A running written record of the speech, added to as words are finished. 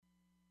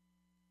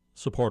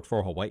Support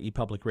for Hawaii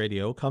Public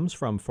Radio comes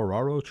from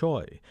Ferraro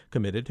Choi,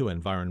 committed to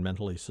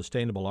environmentally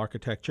sustainable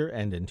architecture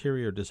and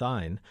interior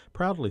design,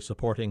 proudly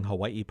supporting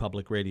Hawaii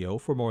Public Radio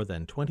for more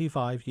than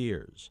 25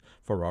 years.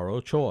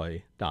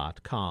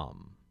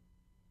 FerraroChoi.com.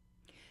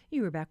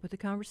 You were back with the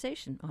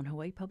conversation on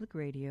Hawaii Public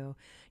Radio.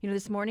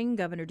 This morning,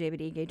 Governor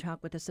David Ige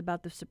talked with us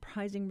about the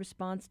surprising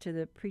response to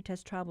the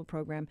pre-test travel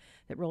program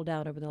that rolled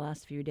out over the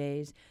last few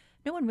days.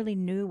 No one really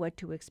knew what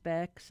to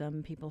expect.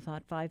 Some people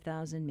thought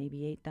 5,000,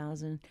 maybe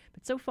 8,000.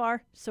 But so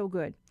far, so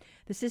good.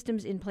 The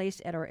systems in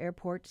place at our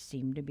airport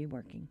seem to be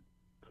working.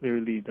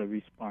 Clearly, the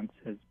response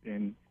has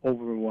been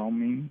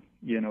overwhelming.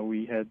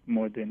 We had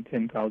more than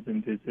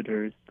 10,000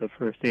 visitors the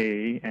first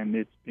day, and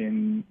it's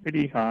been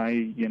pretty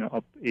high,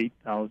 up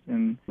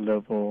 8,000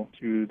 level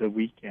through the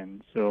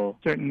weekend. So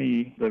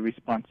certainly the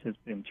response has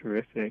been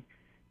terrific.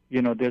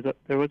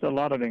 There was a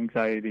lot of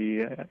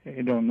anxiety.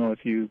 I don't know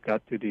if you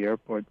got to the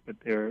airport, but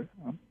there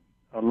are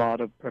a lot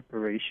of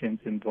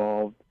preparations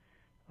involved.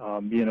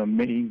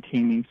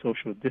 Maintaining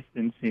social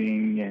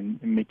distancing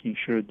and making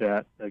sure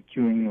that the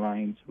queuing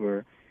lines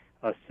were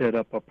set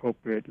up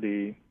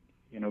appropriately.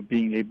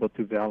 Being able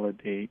to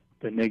validate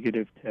the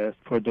negative test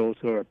for those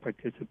who are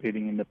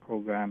participating in the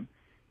program.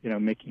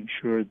 Making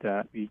sure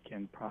that we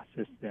can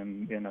process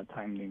them in a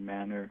timely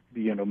manner,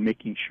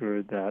 making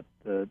sure that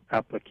the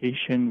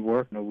application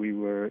worked. We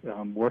were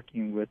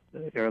working with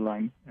the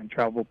airline and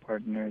travel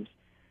partners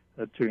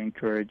to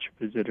encourage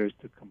visitors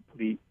to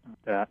complete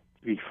that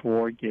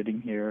before getting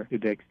here to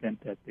the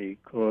extent that they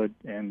could.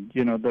 And,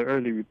 the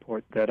early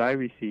report that I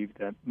received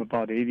that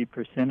about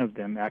 80% of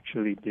them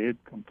actually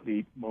did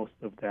complete most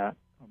of that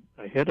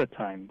ahead of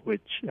time,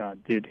 which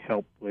did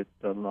help with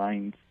the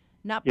lines.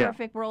 Not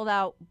perfect rolled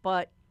out,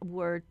 but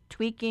we're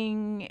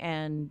tweaking,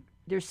 and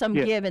there's some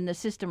give in the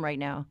system right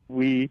now.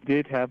 We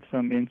did have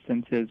some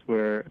instances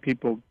where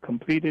people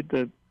completed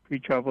the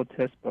pre-travel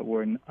test but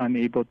were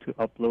unable to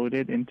upload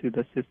it into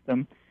the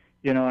system.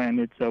 And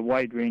it's a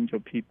wide range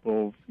of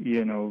people.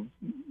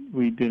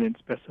 We didn't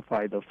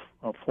specify the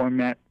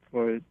format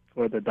for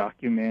the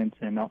documents,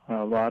 and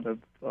a lot of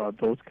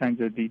those kinds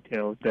of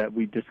details that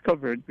we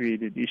discovered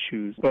created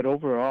issues. But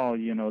overall,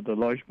 the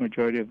large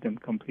majority of them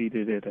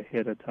completed it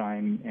ahead of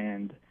time.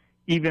 And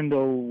even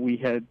though we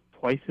had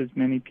twice as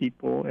many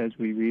people as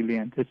we really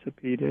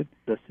anticipated,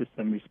 the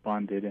system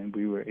responded and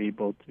we were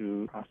able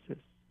to process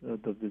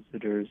the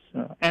visitors.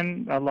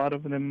 And a lot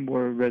of them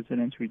were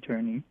residents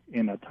returning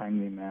in a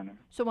timely manner.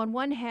 So on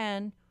one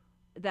hand,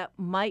 that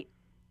might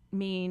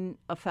mean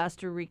a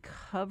faster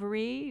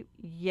recovery,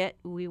 yet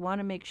we want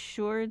to make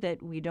sure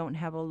that we don't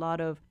have a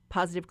lot of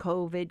positive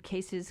COVID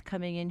cases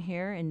coming in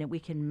here and that we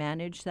can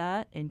manage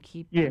that and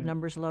keep the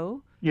numbers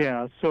low?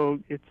 Yeah, so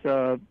it's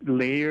a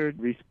layered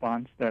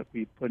response that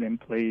we put in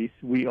place.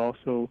 We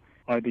also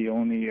are the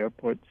only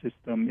airport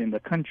system in the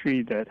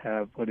country that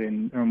have put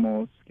in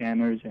thermal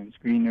scanners and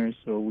screeners,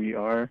 so we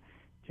are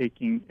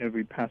taking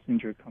every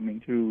passenger coming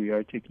through. We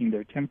are taking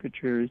their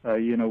temperatures.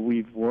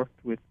 We've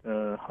worked with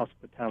the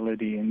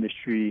hospitality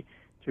industry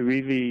to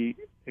really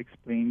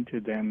explain to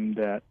them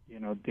that,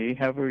 they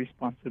have a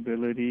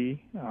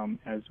responsibility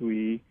as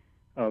we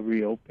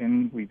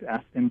reopen. We've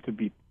asked them to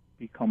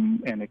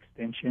become an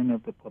extension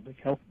of the public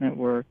health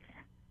network.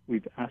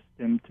 We've asked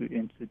them to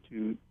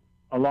institute,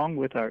 along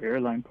with our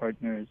airline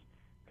partners,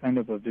 kind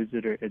of a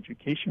visitor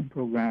education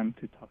program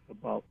to talk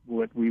about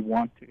what we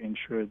want to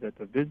ensure that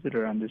the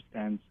visitor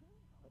understands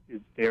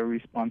is their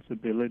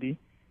responsibility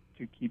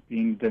to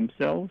keeping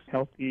themselves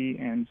healthy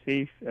and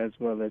safe, as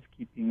well as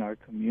keeping our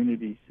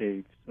community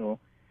safe. So,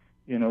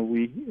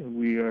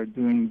 we are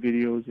doing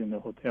videos in the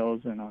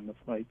hotels and on the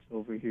flights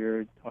over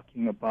here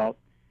talking about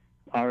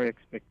our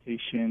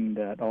expectation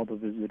that all the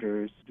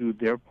visitors do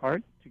their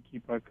part to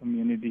keep our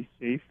community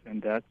safe,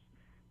 and that's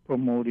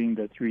promoting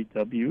the 3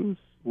 W's: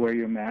 wear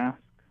your mask,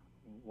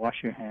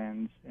 wash your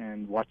hands,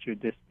 and watch your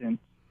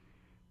distance.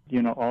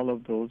 All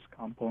of those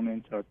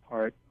components are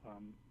part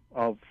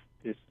of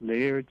this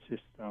layered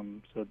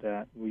system so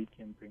that we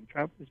can bring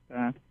travelers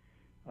back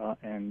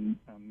and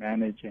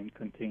manage and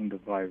contain the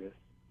virus.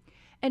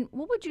 And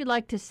what would you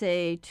like to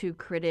say to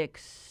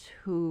critics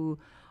who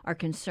are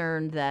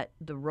concerned that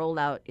the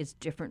rollout is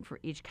different for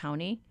each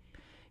county?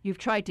 You've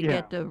tried to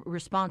get the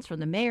response from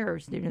the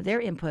mayors,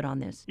 their input on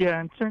this. Yeah,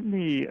 and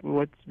certainly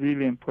what's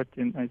really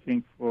important, I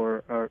think,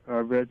 for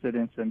our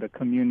residents and the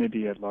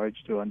community at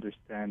large to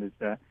understand is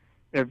that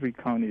every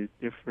county is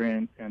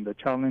different, and the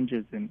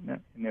challenges in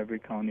every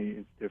county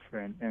is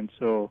different. And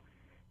so,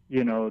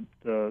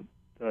 the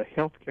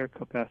healthcare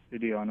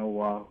capacity on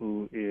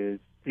Oahu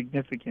is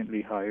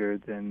significantly higher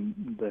than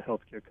the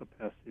healthcare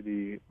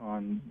capacity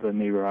on the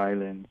neighbor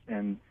islands.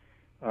 And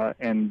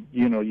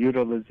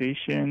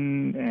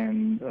utilization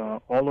and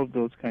all of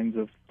those kinds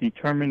of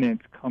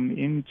determinants come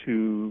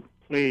into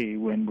play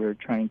when we're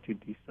trying to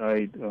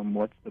decide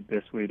what's the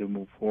best way to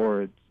move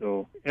forward.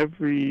 So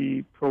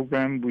every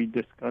program we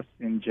discuss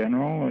in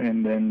general,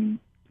 and then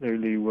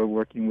clearly we're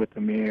working with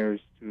the mayors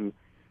to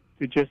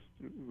to just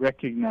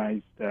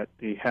recognize that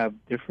they have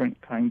different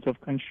kinds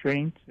of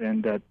constraints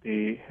and that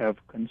they have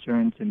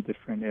concerns in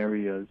different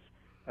areas.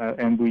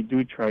 And we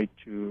do try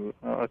to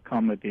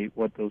accommodate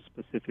what those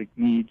specific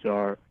needs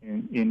are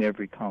in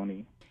every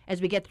county. As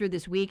we get through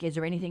this week, is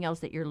there anything else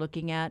that you're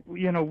looking at?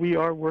 You know, we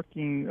are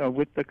working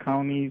with the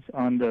counties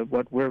on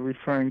what we're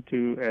referring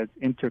to as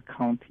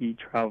inter-county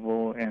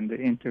travel and the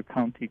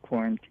inter-county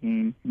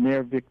quarantine.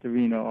 Mayor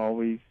Victorino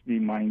always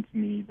reminds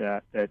me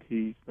that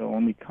he's the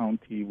only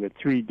county with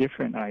 3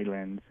 different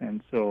islands.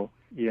 And so,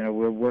 you know,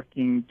 we're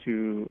working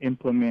to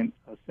implement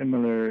a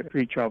similar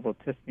pre-travel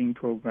testing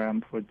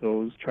program for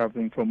those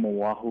traveling from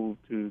Oahu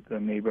to the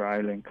neighbor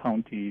island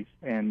counties.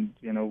 And,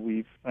 you know,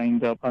 we've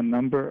signed up a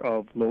number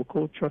of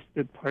local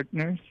trusted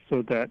partners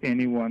so that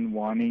anyone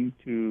wanting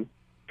to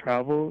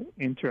travel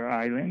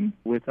inter-island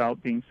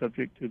without being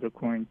subject to the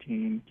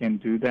quarantine can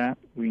do that.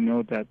 We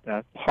know that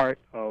that's part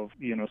of,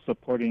 you know,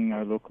 supporting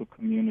our local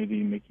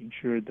community, making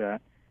sure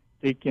that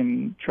they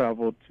can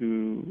travel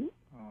to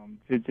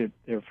visit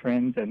their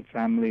friends and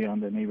family on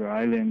the neighbor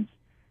islands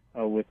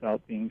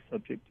without being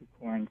subject to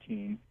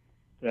quarantine.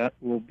 That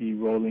will be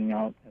rolling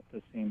out at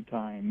the same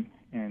time,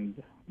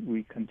 and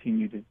we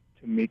continue to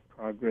make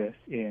progress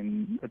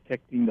in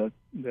protecting the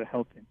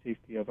health and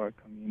safety of our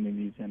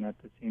communities, and at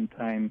the same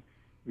time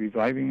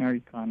reviving our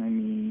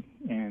economy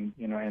and,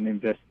 you know, and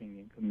investing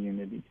in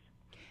communities.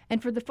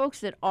 And for the folks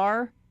that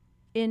are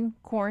in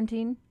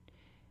quarantine,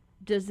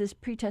 does this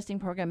pre-testing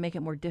program make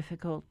it more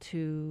difficult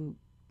to,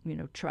 you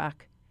know,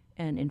 track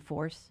and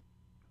enforce?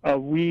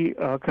 We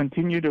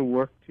continue to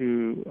work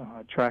to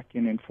track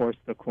and enforce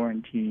the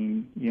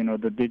quarantine. You know,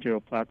 the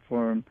digital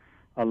platform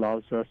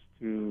allows us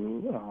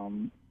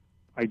to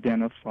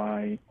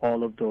identify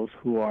all of those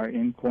who are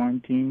in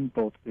quarantine,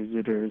 both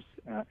visitors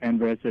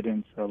and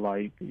residents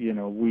alike. You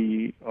know,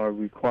 we are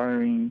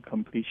requiring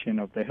completion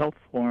of the health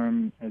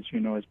form, as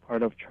you know, as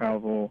part of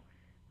travel.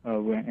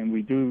 And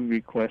we do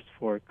request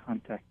for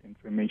contact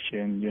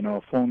information, you know,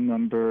 a phone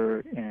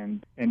number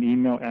and an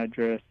email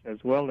address,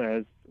 as well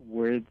as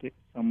where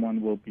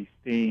someone will be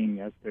staying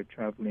as they're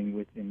traveling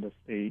within the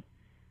state.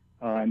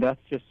 And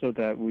that's just so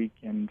that we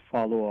can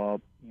follow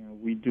up. You know,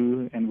 we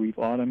do, and we've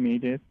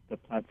automated. The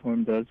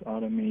platform does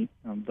automate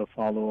the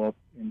follow-up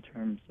in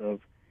terms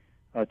of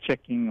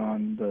checking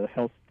on the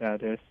health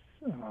status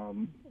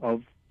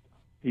of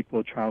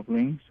people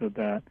traveling so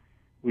that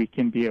we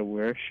can be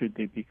aware should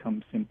they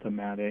become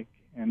symptomatic.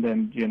 And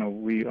then, you know,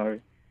 we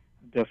are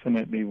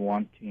definitely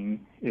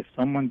wanting, if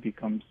someone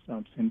becomes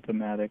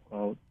symptomatic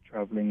while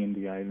traveling in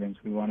the islands,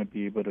 we want to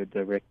be able to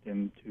direct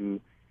them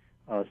to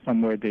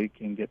somewhere they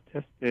can get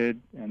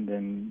tested, and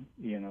then,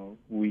 you know,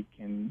 we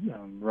can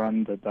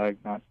run the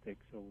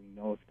diagnostics so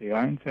we know if they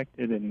are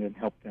infected and then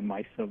help them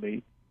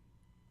isolate.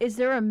 Is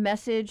there a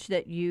message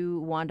that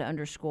you want to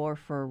underscore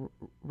for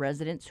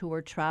residents who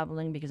are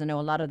traveling? Because I know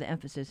a lot of the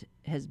emphasis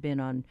has been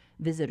on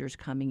visitors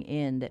coming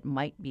in that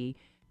might be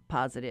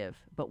positive.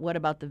 But what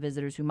about the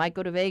visitors who might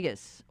go to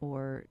Vegas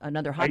or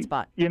another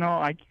hotspot?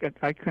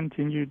 I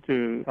continue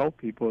to tell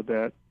people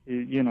that,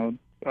 you know,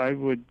 I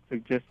would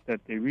suggest that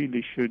they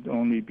really should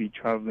only be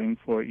traveling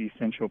for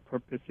essential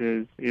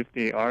purposes. If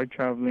they are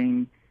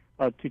traveling,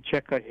 to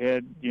check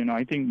ahead. You know,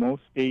 I think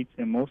most states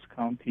and most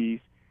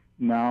counties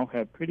now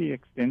have pretty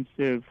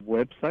extensive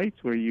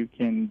websites where you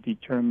can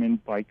determine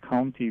by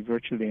county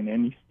virtually in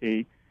any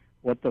state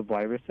what the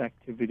virus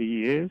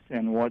activity is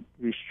and what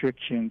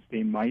restrictions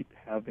they might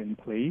have in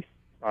place.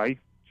 I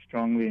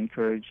strongly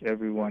encourage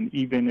everyone,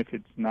 even if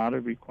it's not a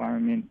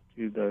requirement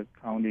to the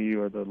county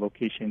or the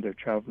location they're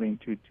traveling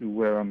to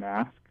wear a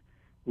mask.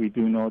 We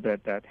do know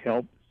that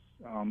helps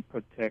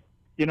protect,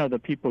 you know, the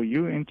people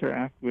you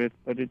interact with,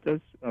 but it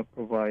does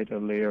provide a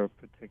layer of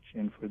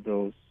protection for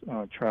those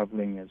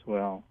traveling as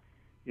well.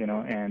 You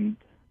know, and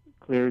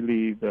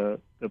clearly the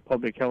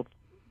public health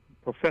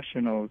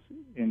professionals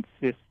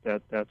insist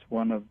that that's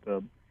one of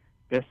the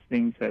best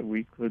things that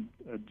we could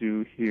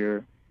do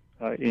here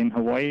in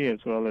Hawaii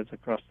as well as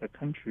across the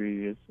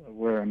country is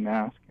wear a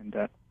mask, and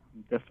that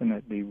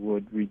definitely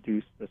would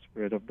reduce the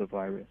spread of the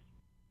virus.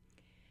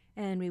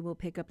 And we will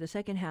pick up the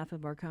second half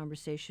of our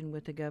conversation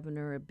with the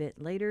governor a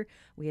bit later.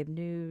 We have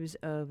news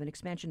of an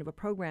expansion of a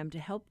program to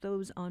help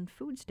those on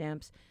food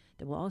stamps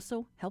that will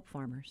also help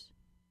farmers.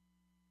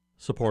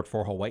 Support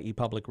for Hawaii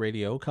Public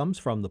Radio comes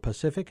from the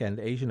Pacific and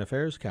Asian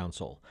Affairs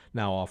Council,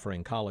 now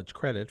offering college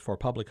credit for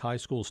public high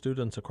school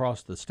students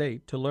across the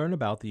state to learn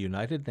about the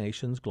United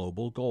Nations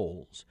global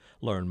goals.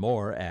 Learn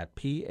more at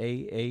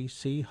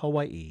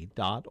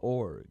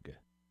paachawaii.org.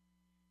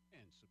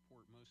 And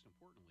support, most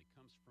importantly,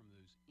 comes from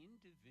those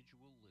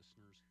individual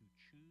listeners who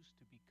choose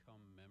to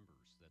become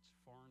members. That's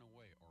far and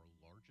away our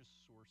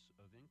largest source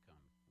of income,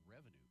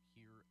 revenue,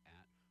 here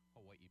at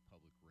Hawaii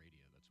Public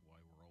Radio. That's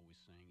why we're always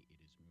saying it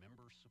is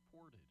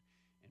member-supported.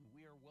 And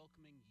we are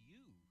welcoming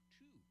you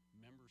to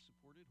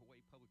member-supported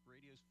Hawaii Public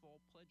Radio's Fall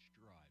Pledge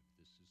Drive.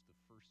 This is the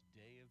first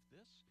day of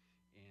this,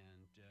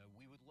 and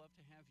we would love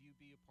to have you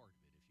be a part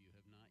of it. If you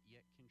have not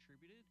yet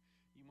contributed,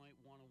 you might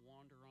want to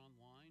wander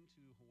online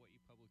to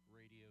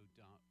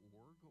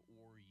hawaiipublicradio.org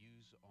or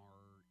use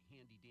our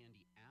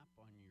handy-dandy app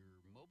on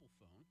your mobile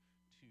phone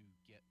to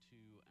get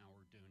to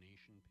our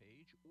donation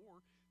page,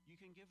 or you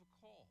can give a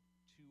call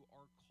to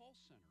our call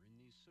center. In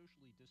these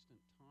socially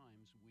distant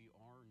times, we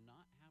are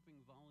not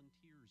having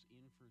volunteers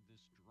in for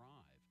this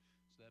drive.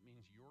 So that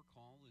means your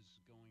call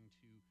is going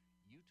to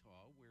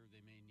Utah, where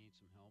they may need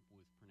some help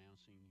with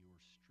pronouncing your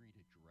street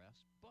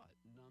address, but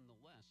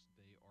nonetheless,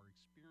 they are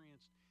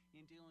experienced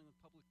in dealing with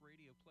public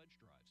radio pledge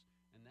drives.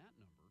 And that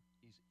number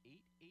is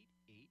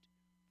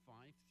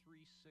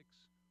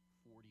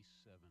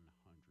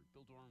 888-536-4700.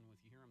 Bill Doran with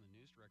you here. I'm the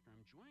news director.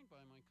 I'm joined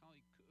by my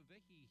colleague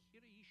Ku'uwehi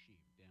Hiraishi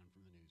down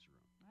from the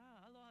newsroom.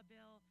 Aloha,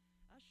 Bill.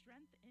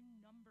 Strength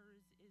in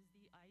numbers is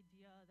the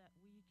idea that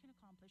we can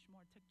accomplish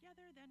more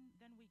together than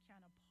we can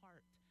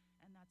apart.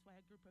 And that's why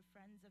a group of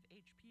friends of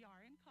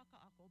HPR in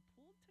Kaka'ako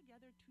pulled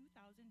together $2,000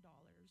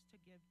 to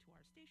give to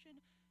our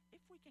station if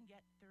we can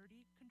get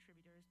 30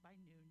 contributors by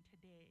noon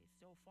today.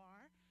 So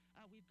far,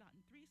 we've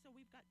gotten 3, so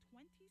we've got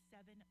 27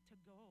 to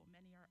go.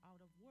 Many are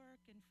out of work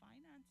and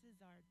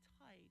finances are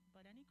tight,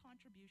 but any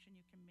contribution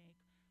you can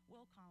make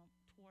will count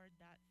toward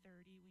that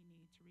 30 we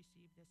need to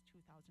receive this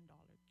 $2,000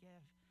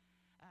 gift.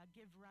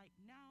 Give right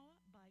now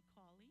by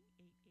calling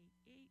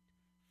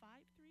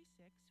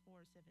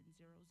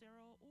 888-536-4700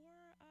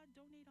 or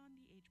donate on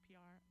the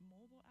HPR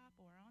mobile app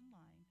or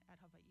online at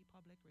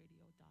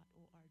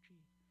hawaiipublicradio.org.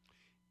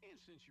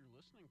 And since you're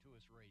listening to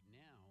us right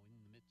now in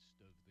the midst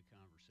of the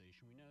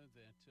conversation, we know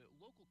that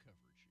local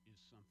coverage is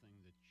something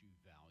that you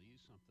value,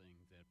 something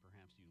that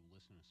perhaps you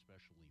listen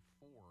especially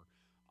for.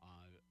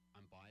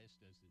 I'm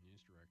biased as the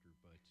news director,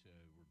 but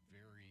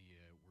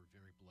we're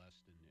very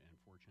blessed and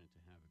fortunate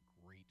to have a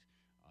great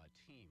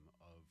team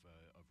of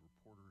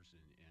reporters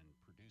and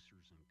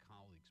producers and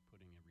colleagues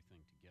putting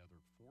everything together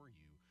for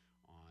you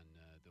on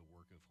the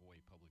work of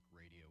Hawaii Public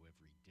Radio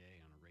every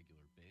day on a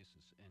regular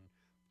basis. And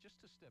just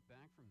to step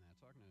back from that,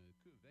 talking to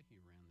Ku'uwehi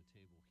around the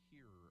table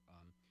here,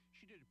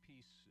 she did a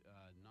piece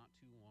not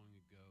too long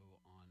ago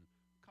on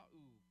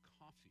ka'u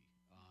coffee,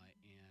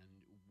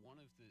 and one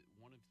of the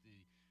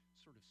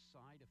sort of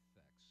side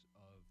effects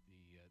of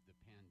the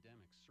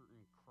pandemic.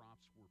 Certain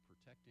crops were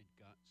protected,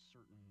 got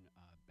certain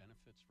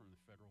benefits from the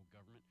federal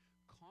government.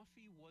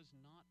 Coffee was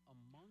not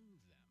among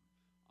them.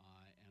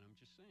 And I'm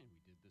just saying, we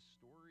did this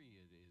story,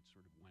 it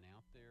sort of went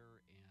out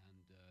there,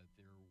 and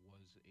there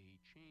was a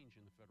change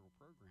in the federal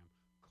program.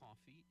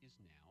 Coffee is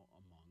now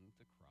among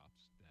the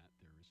crops that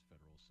there is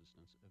federal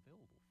assistance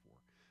available for.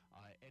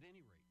 At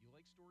any rate, you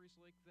like stories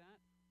like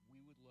that? We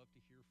would love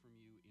to hear from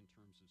you in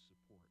terms of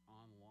support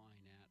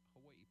online at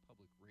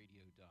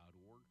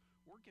hawaiipublicradio.org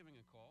or giving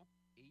a call,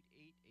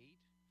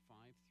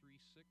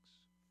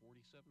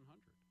 888-536-4700.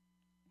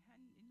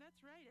 And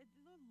that's right.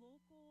 The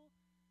local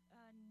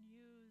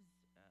news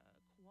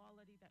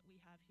quality that we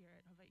have here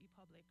at Hawaii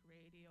Public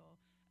Radio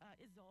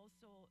is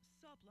also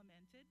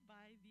supplemented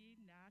by the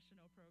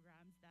national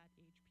programs that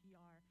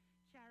HPR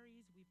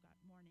carries. We've got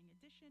Morning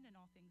Edition and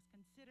All Things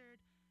Considered,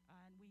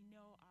 and we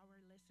know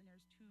our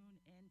listeners tune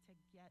in to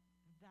get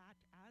that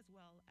as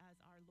well as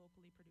our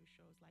locally produced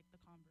shows like The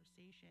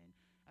Conversation,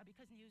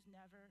 because news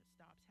never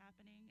stops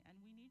happening, and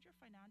we need your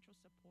financial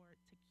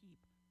support to keep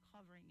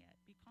covering it.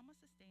 Become a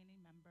sustaining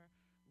member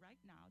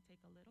right now.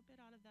 Take a little bit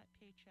out of that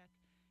paycheck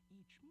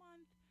each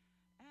month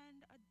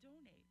and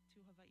donate to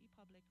Hawaii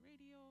Public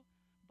Radio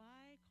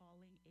by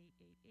calling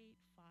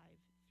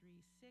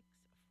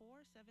 888-536-4700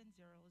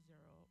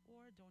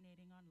 or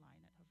donating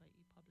online at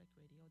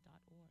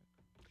hawaiipublicradio.org.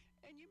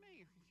 And you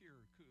may hear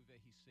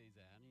Ku'uwehi say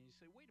that, and you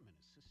say, wait a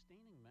minute,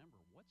 sustaining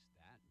member, what's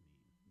that mean?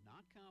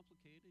 Not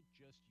complicated,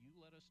 just you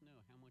let us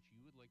know how much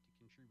you would like to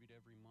contribute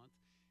every month,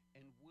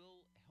 and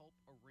we'll help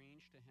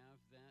arrange to have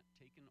that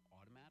taken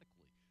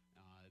automatically.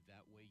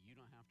 That way you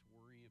don't have to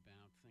worry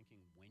about thinking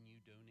when you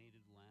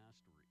donated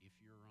last or if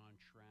you're on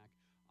track.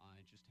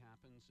 It just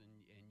happens,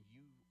 and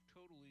you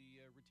totally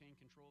retain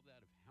control of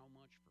that, of how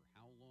much for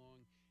how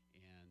long,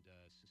 and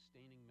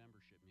sustaining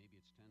membership. Maybe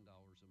it's $10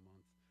 a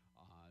month.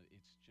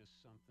 It's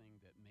just something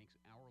that makes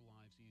our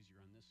lives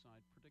easier on this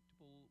side,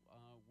 predictable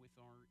with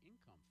our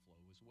income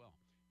flow as well.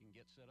 You can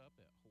get set up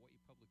at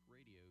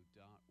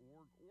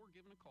hawaiipublicradio.org or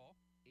give a call,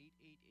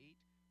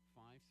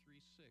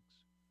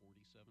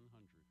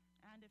 888-536-4700.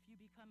 And if you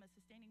become a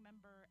sustaining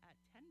member at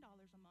 $10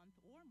 a month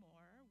or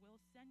more,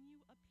 we'll send you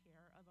a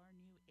pair of our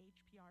new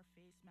HPR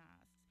face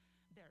masks.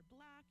 They're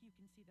black. You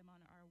can see them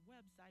on our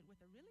website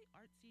with a really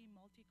artsy,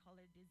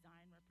 multicolored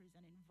design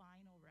representing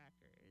vinyl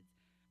records.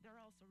 They're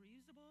also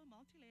reusable,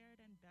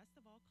 multi-layered, and best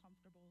of all,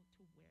 comfortable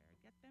to wear.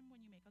 Get them when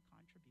you make a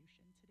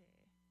contribution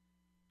today.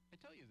 I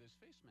tell you, those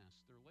face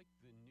masks, they're like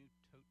the new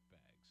tote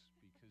bags,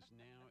 because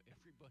now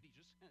everybody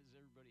has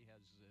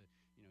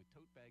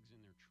tote bags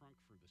in their trunk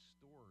for the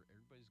store.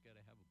 Everybody's got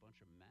to have a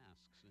bunch of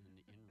masks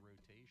in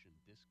rotation.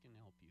 This can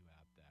help you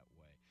out that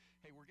way.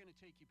 Hey, we're going to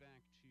take you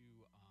back to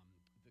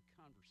the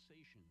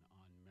conversation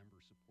on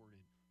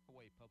member-supported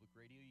Hawaii Public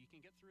Radio. You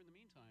can get through in the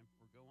meantime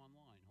or go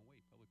online,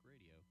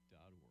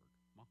 hawaiipublicradio.org.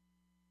 Ma?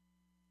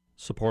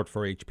 Support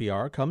for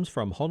HPR comes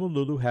from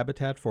Honolulu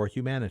Habitat for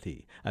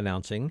Humanity,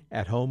 announcing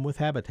At Home with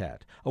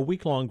Habitat, a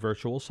week-long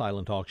virtual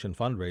silent auction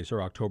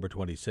fundraiser October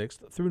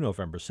 26th through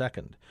November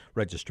 2nd.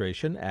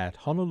 Registration at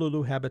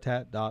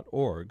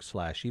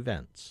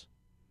honoluluhabitat.org/events.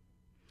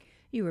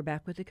 You are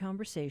back with the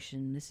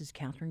conversation. This is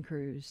Catherine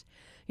Cruz.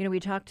 We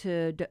talked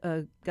to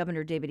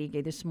Governor David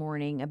Ige this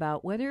morning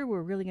about whether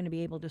we're really going to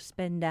be able to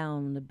spend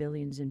down the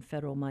billions in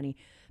federal money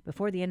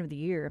before the end of the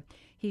year.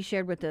 He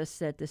shared with us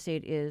that the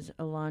state is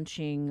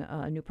launching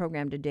a new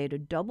program today to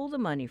double the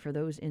money for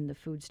those in the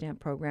food stamp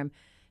program,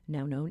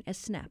 now known as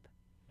SNAP.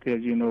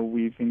 As you know,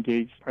 we've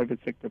engaged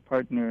private sector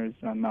partners,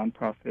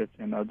 nonprofits,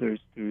 and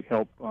others to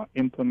help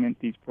implement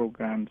these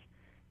programs.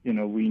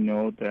 We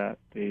know that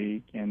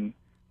they can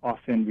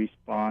often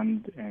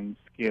respond and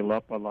scale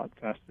up a lot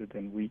faster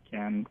than we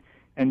can.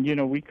 And,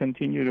 we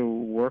continue to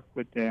work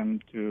with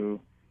them to,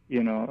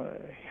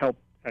 help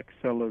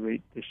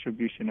accelerate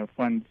distribution of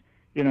funds.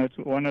 It's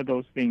one of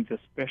those things,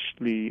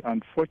 especially,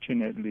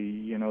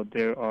 unfortunately,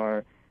 there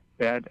are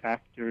bad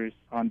actors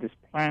on this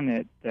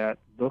planet that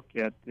look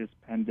at this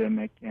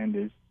pandemic and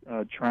is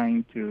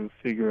trying to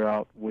figure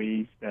out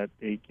ways that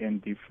they can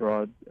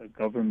defraud a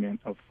government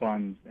of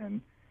funds.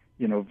 And,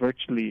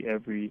 virtually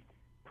every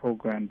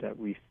program that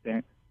we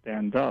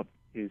stand up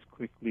is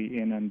quickly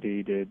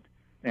inundated.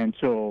 And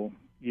so,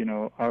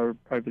 our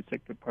private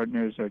sector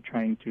partners are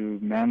trying to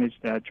manage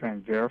that, try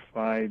and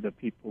verify the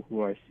people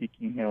who are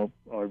seeking help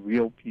are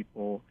real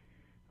people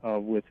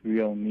with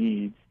real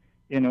needs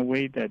in a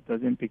way that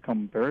doesn't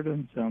become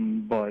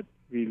burdensome, but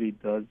really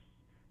does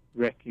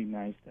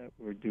recognize that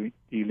we're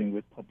dealing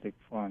with public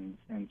funds.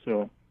 And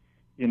so,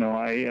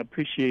 I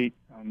appreciate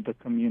the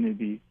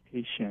community's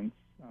patience.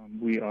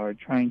 We are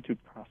trying to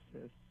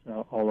process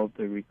all of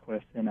the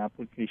requests and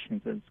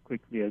applications as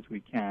quickly as we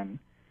can.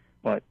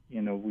 But,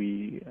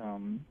 we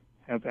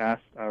have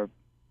asked our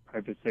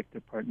private sector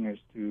partners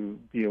to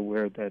be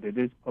aware that it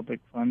is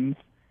public funds,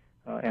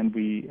 and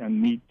we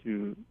need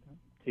to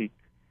take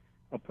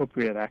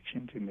appropriate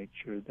action to make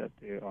sure that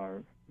there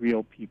are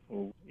real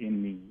people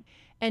in need.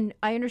 And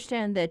I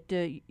understand that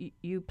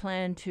you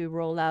plan to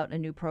roll out a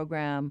new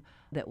program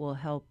that will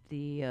help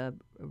the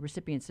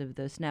recipients of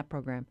the SNAP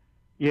program.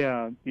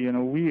 Yeah,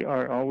 we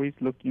are always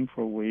looking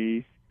for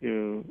ways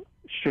to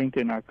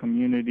strengthen our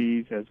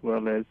communities as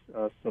well as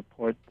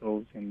support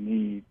those in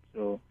need.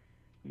 So,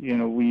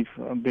 we've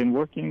been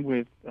working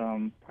with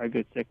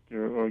private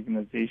sector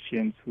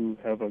organizations who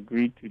have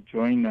agreed to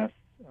join us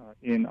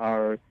in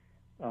our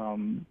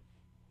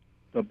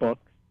the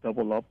Bucks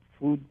Double Up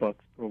Food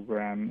Bucks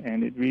program,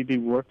 and it really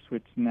works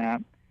with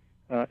SNAP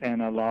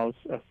and allows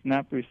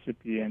SNAP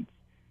recipients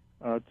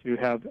to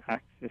have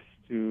access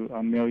to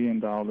 $1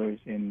 million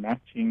in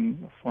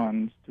matching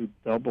funds to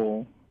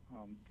double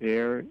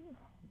their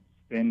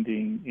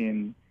spending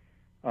in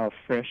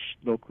fresh,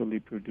 locally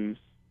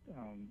produced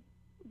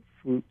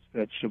fruits,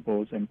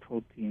 vegetables, and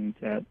proteins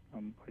at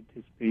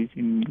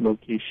participating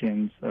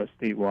locations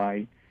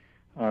statewide.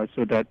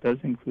 So that does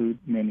include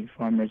many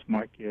farmers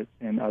markets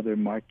and other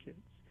markets.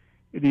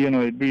 It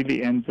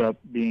really ends up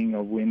being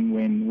a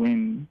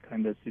win-win-win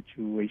kind of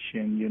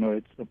situation.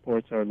 It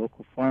supports our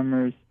local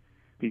farmers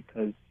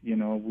because,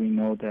 we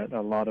know that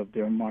a lot of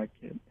their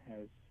market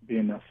has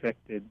been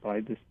affected by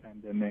this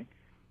pandemic.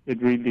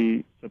 It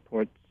really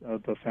supports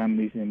the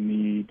families in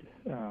need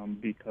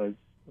because,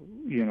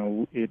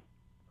 it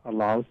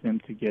allows them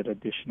to get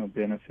additional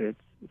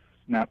benefits,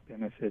 SNAP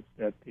benefits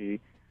that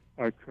they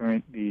are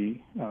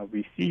currently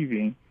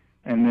receiving.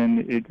 And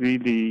then it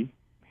really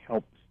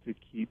helps to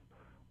keep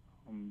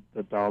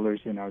the dollars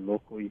in our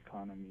local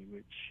economy,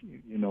 which,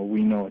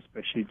 we know,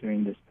 especially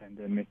during this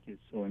pandemic, is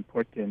so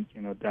important.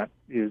 That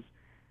is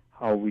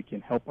how we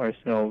can help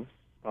ourselves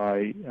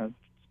by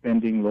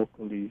spending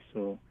locally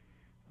so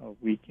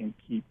we can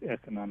keep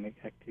economic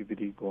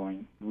activity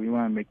going. We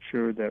want to make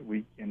sure that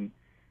we can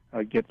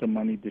get the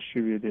money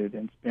distributed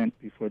and spent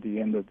before the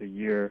end of the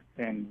year.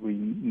 And we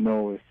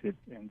know if it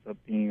ends up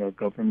being a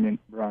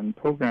government-run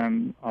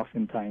program,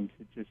 oftentimes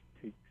it just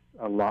takes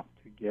a lot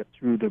to get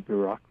through the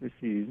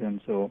bureaucracies. And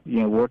so,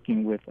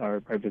 working with our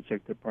private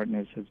sector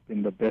partners has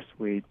been the best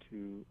way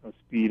to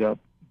speed up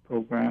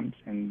programs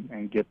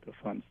and get the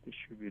funds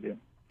distributed.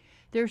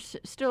 There's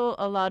still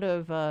a lot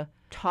of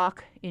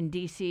talk in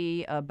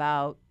D.C.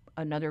 about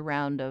another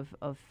round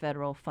of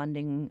federal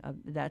funding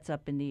that's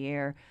up in the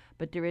air.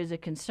 But there is a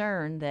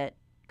concern that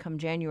come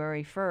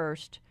January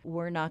 1st,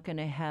 we're not going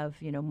to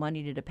have,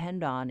 money to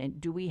depend on.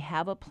 And do we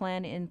have a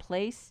plan in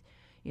place,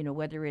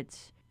 whether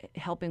it's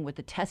helping with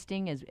the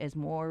testing as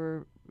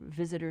more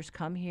visitors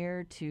come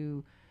here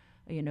to,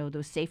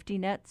 those safety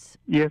nets?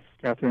 Yes,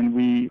 Catherine,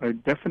 we are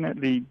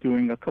definitely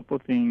doing a couple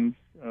things.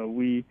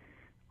 We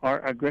are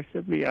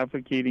aggressively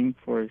advocating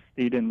for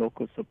state and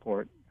local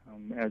support.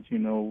 As you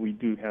know, we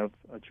do have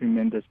a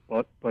tremendous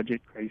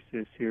budget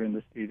crisis here in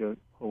the state of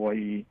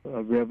Hawaii.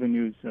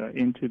 Revenues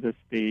into the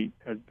state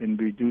has been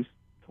reduced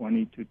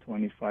 20 to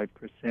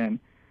 25%.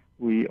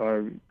 We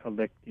are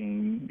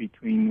collecting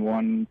between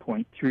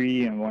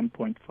 $1.3 and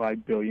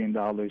 $1.5 billion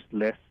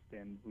less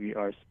than we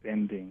are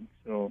spending.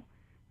 So,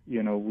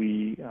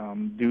 we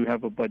do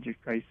have a budget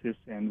crisis,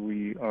 and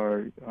we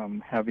are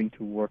having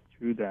to work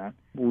through that.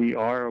 We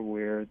are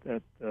aware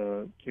that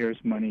the CARES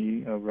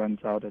money runs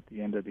out at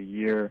the end of the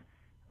year,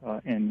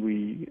 and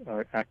we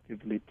are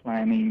actively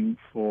planning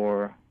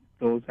for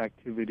those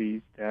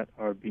activities that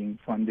are being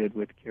funded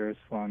with CARES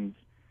funds,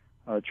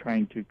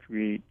 trying to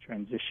create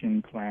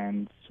transition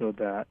plans so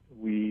that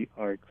we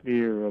are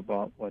clear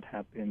about what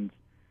happens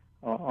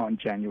on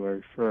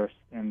January 1st.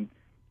 And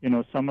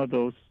some of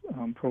those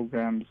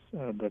programs,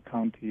 the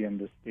county and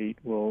the state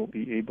will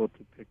be able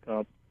to pick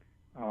up.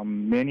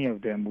 Many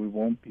of them we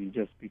won't be,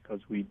 just because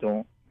we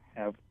don't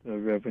have the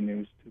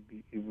revenues to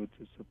be able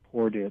to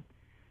support it.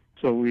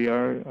 So we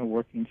are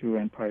working through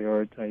and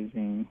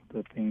prioritizing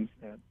the things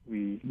that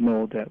we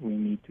know that we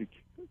need to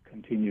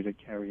continue to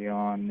carry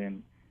on.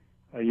 And,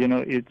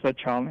 it's a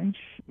challenge.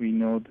 We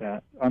know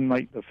that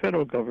unlike the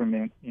federal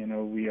government,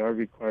 we are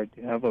required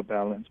to have a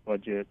balanced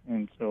budget.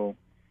 And so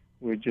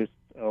we're just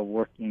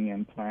working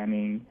and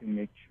planning to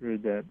make sure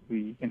that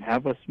we can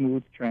have a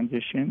smooth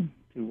transition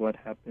to what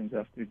happens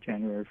after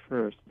January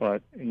 1st.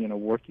 But,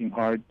 working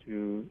hard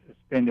to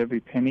spend every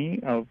penny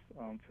of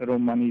federal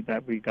money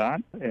that we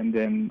got, and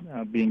then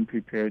being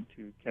prepared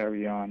to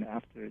carry on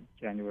after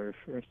January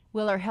 1st.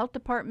 Will our health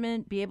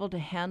department be able to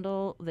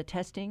handle the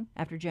testing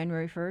after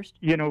January 1st?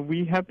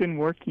 We have been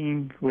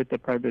working with the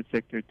private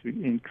sector to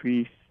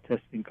increase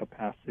testing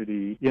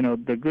capacity.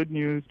 The good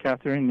news,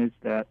 Catherine, is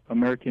that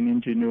American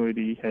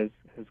ingenuity has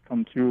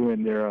come through,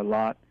 and there are a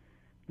lot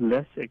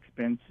less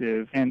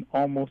expensive and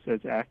almost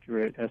as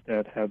accurate as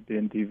that have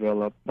been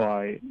developed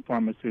by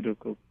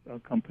pharmaceutical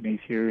companies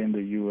here in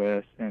the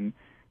U.S. And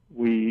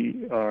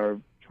we are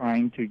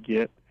trying to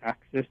get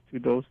access to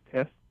those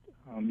tests.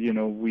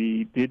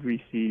 We did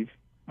receive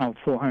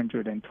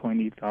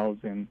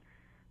 420,000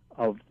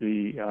 of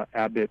the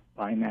Abbott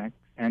Binax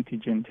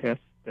antigen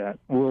tests that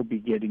we'll be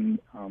getting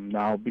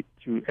now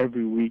through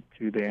every week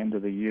through the end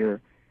of the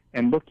year.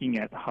 And looking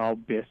at how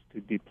best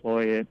to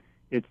deploy it,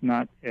 it's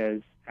not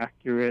as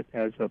accurate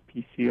as a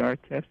PCR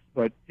test,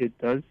 but it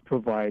does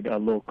provide a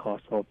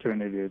low-cost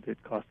alternative.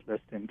 It costs less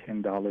than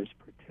 $10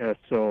 per test.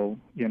 So,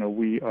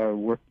 we are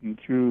working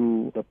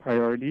through the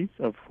priorities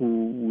of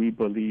who we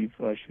believe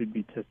should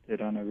be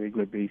tested on a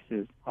regular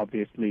basis.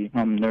 Obviously,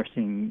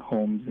 nursing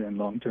homes and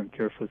long-term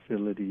care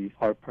facilities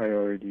are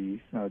priorities.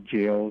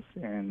 Jails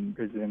and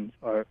prisons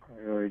are a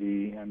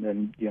priority. And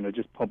then,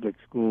 just public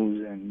schools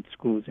and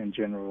schools in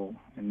general,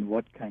 and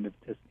what kind of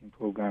testing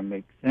program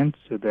makes sense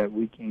so that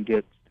we can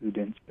get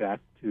students back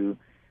to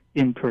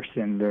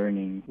in-person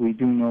learning. We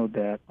do know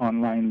that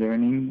online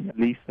learning at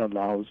least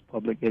allows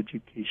public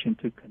education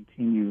to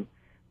continue,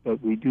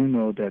 but we do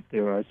know that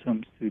there are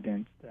some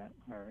students that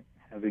are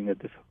having a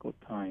difficult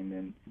time,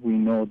 and we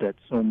know that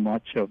so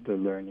much of the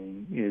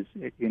learning is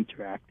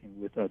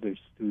interacting with other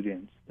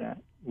students that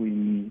we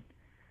need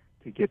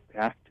to get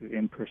back to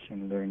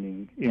in-person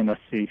learning in a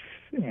safe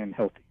and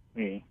healthy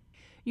way.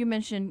 You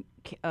mentioned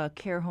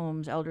care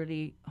homes,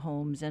 elderly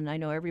homes, and I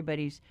know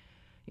everybody's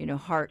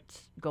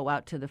hearts go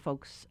out to the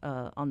folks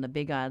on the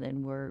Big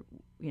Island where,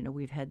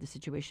 we've had the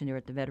situation there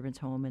at the Veterans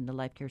Home and the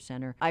Life Care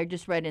Center. I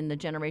just read in the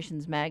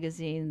Generations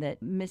magazine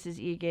that Mrs.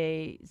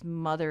 Ige's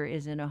mother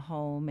is in a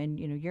home, and,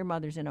 your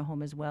mother's in a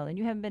home as well, and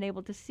you haven't been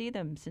able to see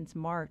them since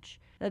March.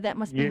 That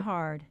must be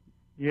hard.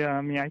 Yeah,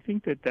 I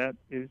think that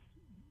is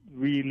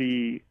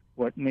really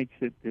what makes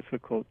it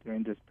difficult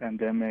during this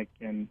pandemic.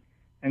 And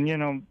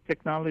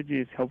technology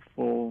is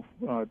helpful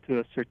to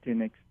a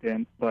certain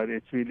extent, but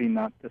it's really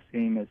not the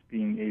same as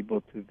being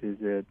able to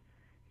visit,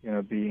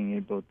 being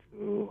able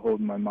to hold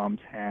my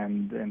mom's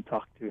hand and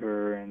talk to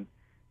her. And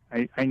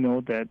I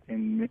know that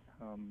in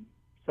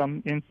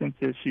some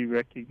instances she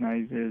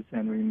recognizes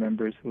and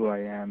remembers who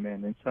I am,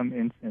 and in some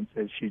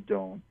instances she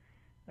don't.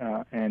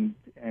 And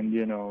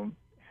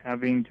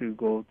having to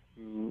go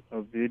through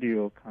a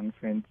video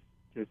conference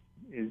just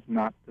is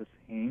not the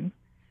same.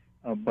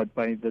 But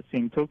by the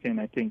same token,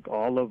 I think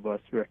all of us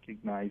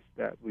recognize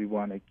that we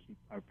want to keep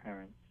our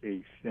parents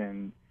safe.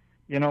 And,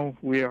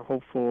 we are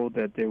hopeful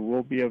that there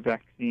will be a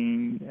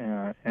vaccine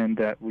and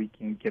that we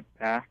can get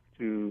back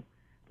to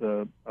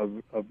a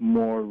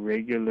more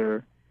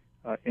regular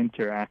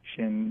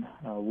interaction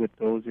with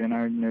those in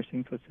our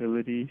nursing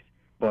facilities.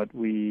 But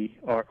we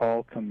are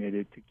all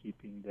committed to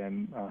keeping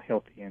them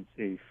healthy and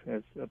safe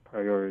as a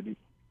priority.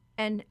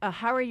 And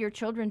how are your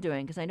children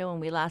doing? Because I know when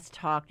we last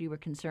talked, you were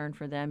concerned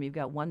for them. You've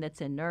got one that's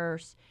in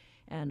nurse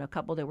and a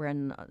couple that were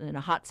in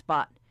a hot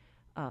spot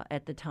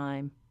at the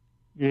time.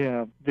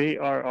 Yeah, they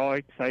are all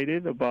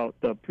excited about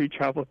the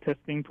pre-travel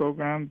testing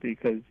program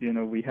because,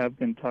 we have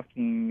been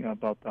talking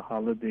about the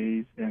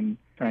holidays and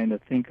trying to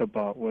think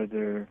about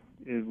whether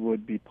it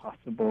would be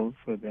possible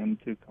for them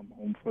to come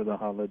home for the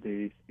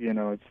holidays.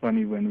 It's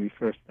funny, when we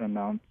first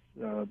announced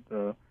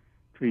the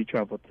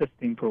pre-travel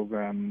testing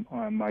program,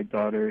 my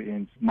daughter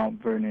in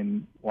Mount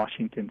Vernon,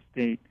 Washington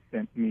State,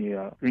 sent me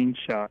a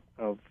screenshot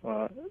of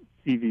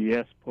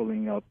CVS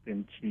pulling up,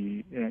 and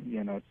she,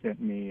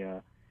 sent me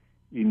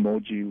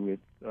emoji with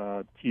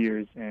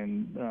tears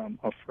and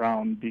a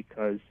frown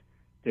because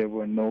there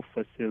were no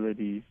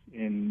facilities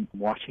in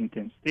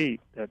Washington State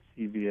that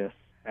CVS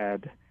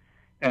had.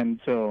 And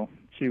so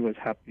she was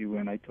happy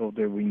when I told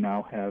her we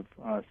now have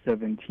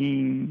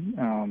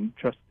 17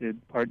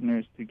 trusted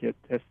partners to get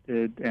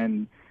tested,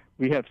 and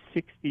we have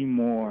 60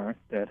 more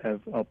that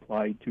have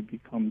applied to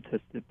become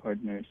tested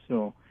partners.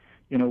 So,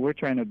 we're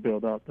trying to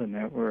build out the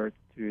network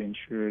to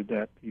ensure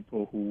that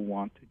people who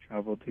want to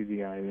travel to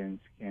the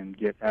islands can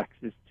get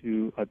access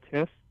to a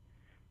test,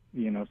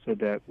 so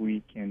that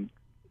we can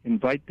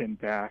invite them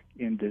back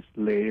in this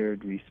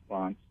layered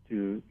response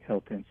to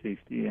health and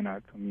safety in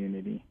our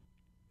community.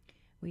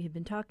 We have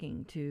been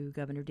talking to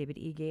Governor David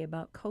Ige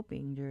about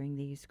coping during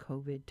these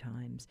COVID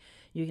times.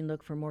 You can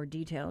look for more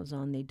details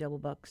on the Double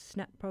Buck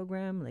SNAP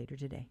program later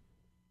today.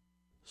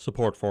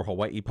 Support for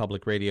Hawaii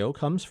Public Radio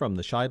comes from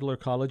the Scheidler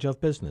College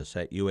of Business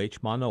at UH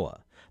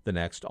Manoa. The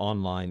next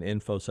online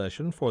info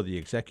session for the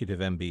Executive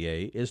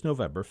MBA is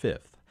November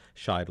 5th.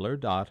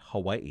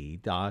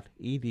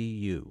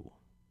 scheidler.hawaii.edu.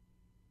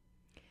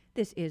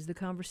 This is The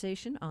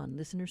Conversation on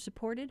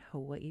listener-supported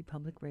Hawaii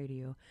Public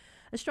Radio.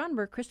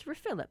 Astronomer Christopher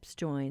Phillips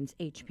joins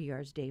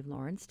HPR's Dave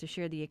Lawrence to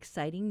share the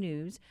exciting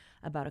news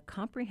about a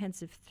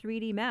comprehensive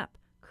 3D map,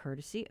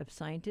 courtesy of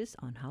scientists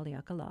on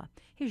Haleakala.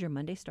 Here's your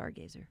Monday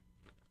Stargazer.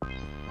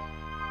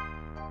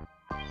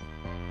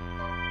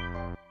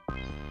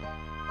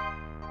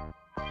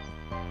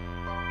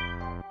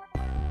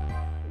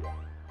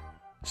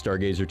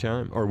 Stargazer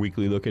time, our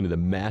weekly look into the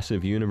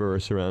massive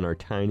universe around our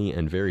tiny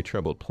and very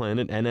troubled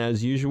planet. And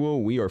as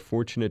usual, we are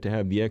fortunate to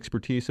have the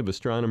expertise of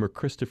astronomer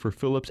Christopher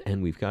Phillips,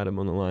 and we've got him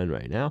on the line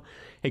right now.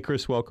 Hey,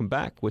 Chris, welcome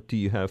back. What do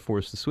you have for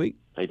us this week?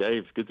 Hey,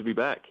 Dave. Good to be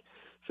back.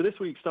 So this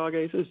week,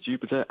 stargazers,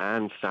 Jupiter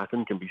and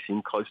Saturn can be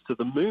seen close to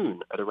the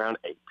moon at around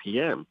 8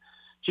 p.m.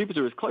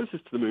 Jupiter is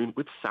closest to the moon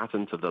with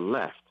Saturn to the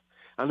left.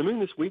 And the moon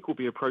this week will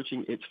be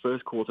approaching its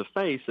first quarter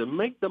phase, so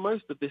make the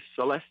most of this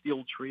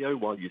celestial trio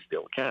while you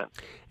still can.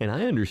 And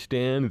I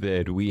understand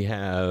that we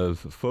have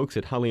folks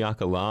at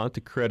Haleakala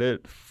to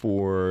credit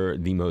for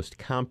the most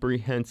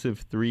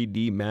comprehensive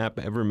 3D map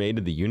ever made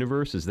of the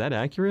universe. Is that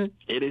accurate?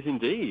 It is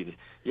indeed.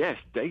 Yes,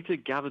 data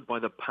gathered by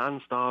the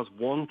Pan-STARRS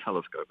 1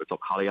 telescope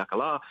atop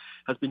Haleakala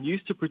has been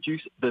used to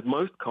produce the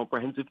most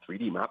comprehensive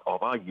 3D map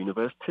of our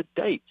universe to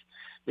date.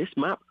 This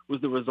map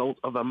was the result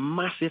of a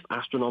massive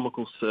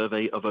astronomical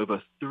survey of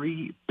over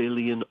 3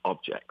 billion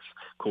objects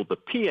called the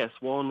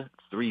PS1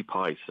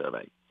 3Pi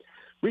survey.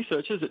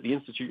 Researchers at the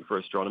Institute for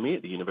Astronomy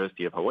at the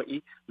University of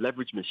Hawaii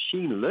leveraged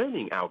machine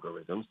learning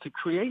algorithms to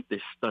create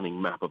this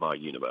stunning map of our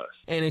universe.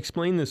 And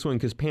explain this one,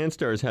 because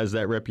Pan-STARRS has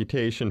that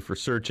reputation for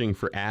searching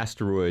for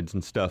asteroids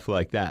and stuff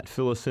like that.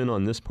 Fill us in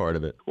on this part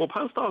of it. Well,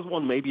 Pan-STARRS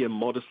 1 may be a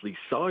modestly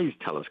sized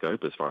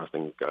telescope as far as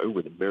things go,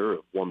 with a mirror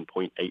of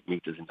 1.8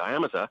 meters in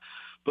diameter,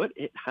 but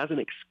it has an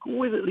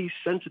exquisitely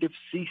sensitive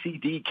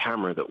CCD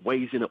camera that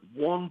weighs in at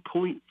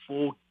 1.4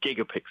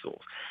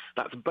 gigapixels.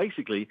 That's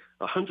basically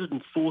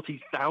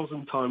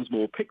 140,000 times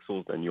more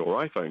pixels than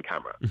your iPhone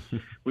camera.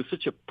 With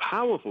such a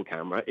powerful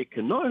camera, it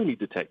can not only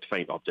detect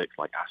faint objects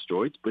like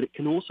asteroids, but it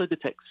can also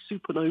detect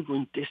supernova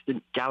in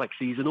distant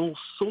galaxies and all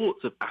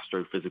sorts of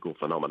astrophysical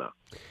phenomena.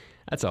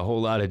 That's a whole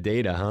lot of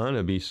data, huh,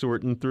 to be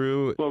sorting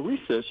through? Well,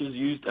 researchers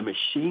used a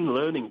machine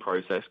learning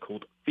process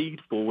called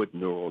feed-forward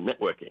neural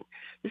networking.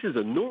 This is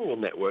a neural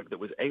network that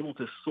was able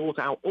to sort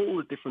out all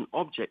the different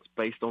objects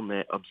based on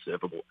their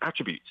observable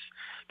attributes.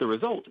 The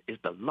result is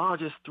the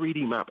largest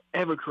 3D map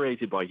ever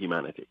created by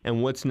humanity.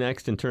 And what's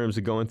next in terms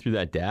of going through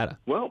that data?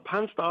 Well,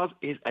 Pan-STARRS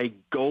is a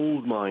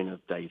gold mine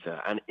of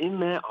data, and in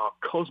there are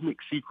cosmic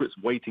secrets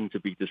waiting to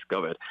be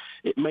discovered.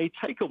 It may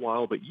take a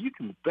while, but you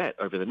can bet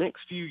over the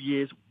next few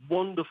years,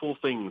 wonderful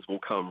things will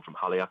come from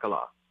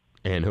Haleakala.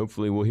 And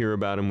hopefully we'll hear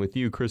about him with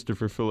you,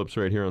 Christopher Phillips,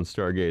 right here on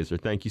Stargazer.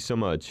 Thank you so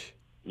much.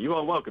 You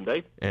are welcome,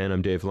 Dave. And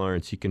I'm Dave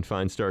Lawrence. You can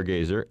find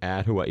Stargazer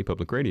at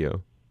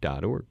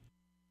hawaiipublicradio.org.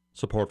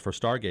 Support for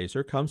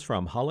Stargazer comes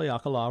from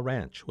Haleakala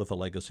Ranch, with a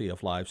legacy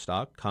of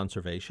livestock,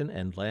 conservation,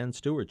 and land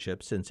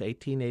stewardship since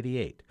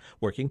 1888,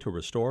 working to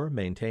restore,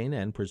 maintain,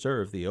 and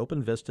preserve the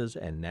open vistas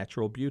and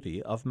natural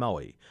beauty of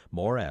Maui.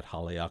 More at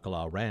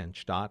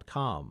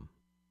haleakalaranch.com.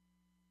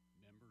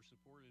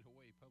 Member-supported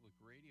Hawaii Public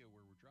Radio,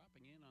 where we're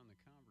dropping in on the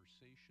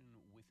conversation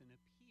with an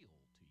appeal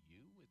to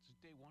you. It's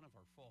day one of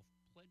our fall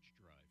pledge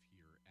drive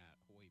here at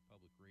Hawaii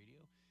Public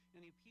Radio, and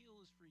the appeal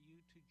is for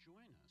you to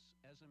join us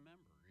as a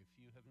member if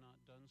you have not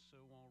done so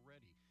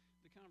already.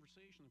 The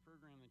conversation, the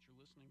program that you're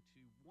listening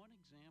to, one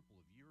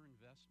example of your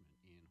investment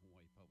in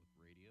Hawaii Public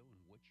Radio and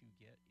what you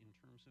get in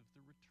terms of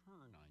the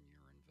return on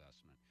your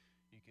investment.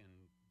 You can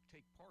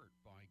take part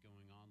by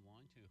going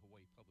online to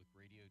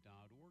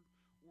hawaiipublicradio.org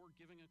or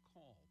giving a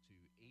call to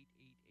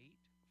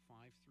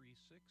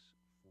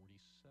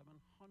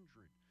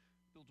 888-536-4700.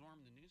 Bill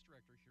Dorman, the news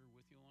director, here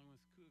with you, along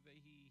with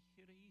Kuvehi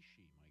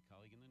Hiraishi, my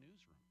colleague in the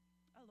newsroom.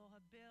 Aloha,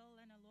 Bill,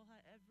 and aloha,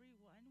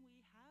 everyone.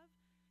 We have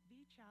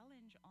the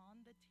challenge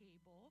on the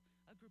table.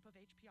 A group of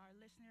HPR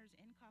listeners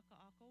in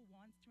Kaka'ako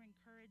wants to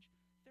encourage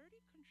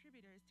 30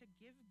 contributors to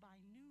give by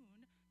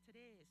noon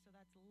today. So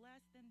that's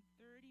less than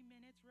 30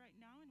 minutes right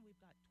now, and we've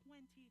got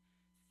 26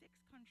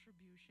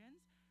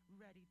 contributions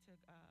ready to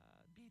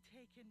be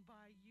taken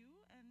by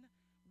you. And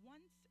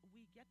once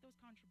we get those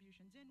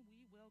contributions in,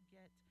 we will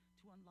get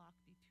to unlock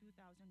the $2,000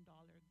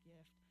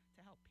 gift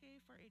to help pay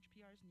for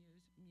HPR's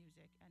news,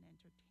 music, and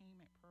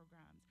entertainment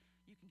programs.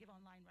 You can give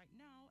online right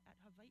now at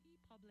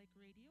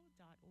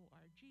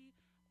hawaiipublicradio.org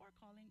or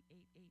calling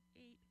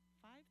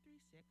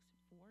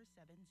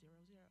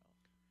 888-536-4700.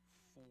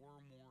 4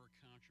 more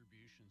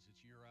contributions.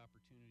 It's your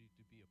opportunity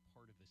to be a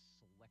part of a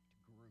select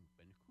group.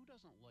 And who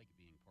doesn't like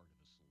being part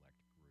of a select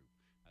group?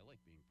 I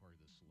like being part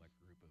of the select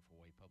group of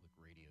Hawaii Public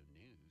Radio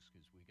News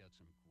because we got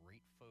some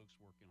great folks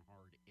working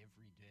hard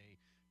every day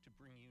to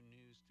bring you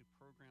news, to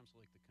programs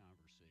like The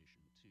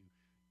Conversation, to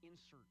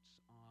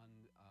inserts on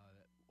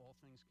All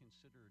Things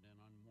Considered and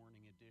on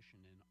Morning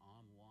Edition and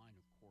online,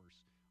 of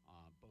course,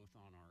 both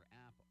on our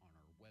app, on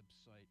our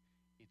website.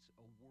 It's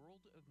a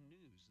world of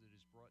news that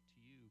is brought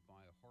to you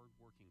by a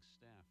hardworking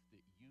staff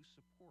that you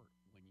support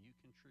when you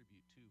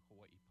contribute to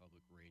Hawaii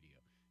Public Radio.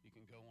 You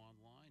can go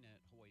online at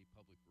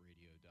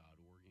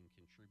hawaiipublicradio.org and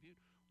contribute,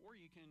 or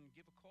you can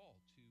give a call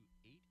to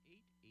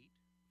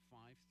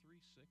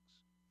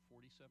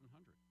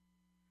 888-536-4700.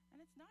 And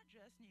it's not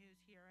just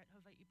news here at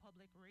Hawaii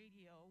Public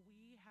Radio.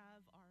 We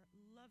have our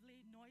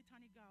lovely Noi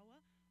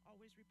Tanigawa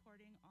always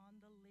reporting on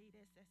the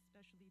latest,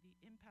 especially the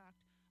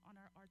impact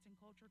on our arts and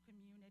culture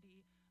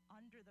community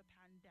under the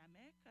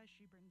pandemic.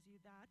 She brings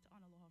you that on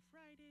Aloha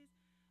Fridays.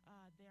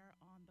 There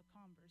on The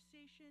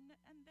Conversation.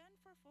 And then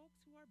for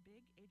folks who are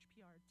big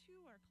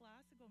HPR2 or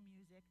classical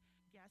music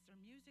guests or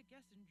music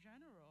guests in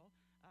general,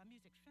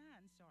 music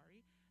fans, but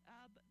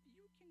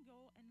you can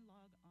go and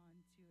log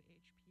on to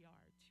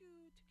HPR2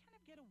 to kind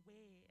of get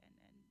away and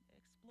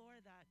explore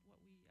that,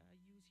 what we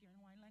use here in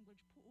Hawaiian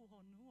language,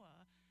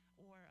 pu'uhonua,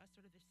 or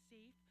sort of the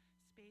safe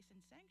space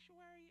and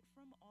sanctuary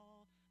from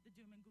all the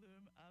doom and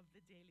gloom of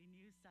the daily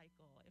news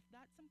cycle. If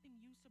that's something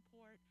you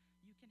support,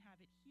 you can have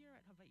it here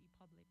at Hawaii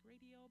Public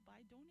Radio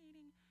by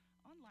donating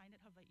online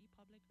at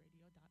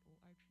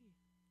hawaiipublicradio.org.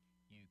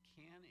 You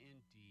can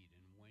indeed,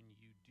 and when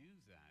you do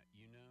that,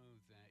 you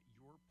know that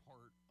you're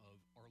part of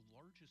our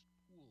largest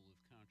pool of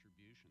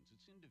contributions.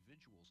 It's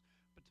individuals,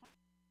 but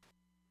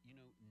 94%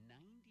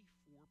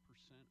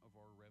 of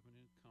our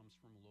revenue comes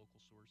from local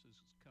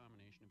sources. It's a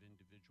combination of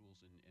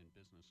individuals and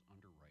business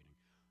underwriting.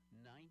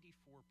 94%,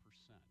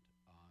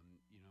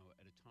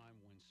 at a time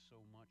when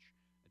so much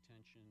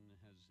attention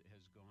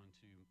has gone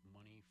to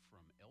money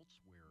from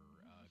elsewhere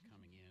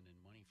coming in and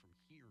money from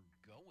here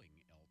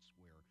going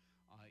elsewhere.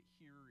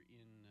 Here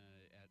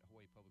at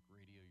Hawaii Public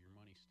Radio, your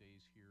money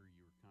stays here,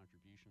 your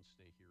contributions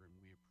stay here, and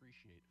we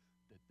appreciate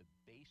that the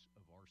base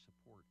of our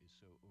support is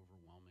so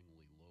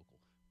overwhelmingly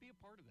local. Be a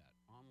part of that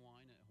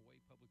online at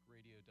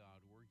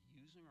hawaiipublicradio.org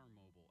using our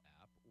mobile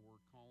app or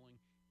calling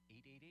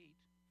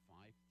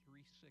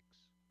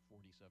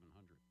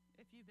 888-536-4700.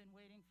 If you've been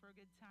waiting for a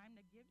good time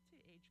to give to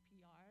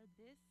HPR,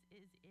 this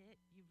is it.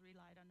 You've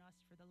relied on us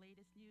for the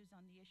latest news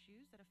on the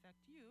issues that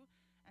affect you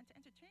and to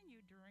entertain you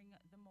during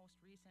the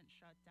most recent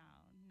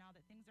shutdown. Now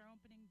that things are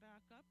opening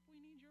back up, we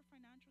need your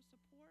financial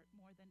support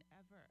more than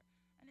ever.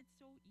 And it's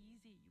so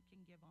easy. You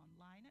can give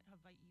online at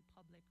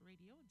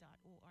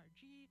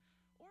hawaiipublicradio.org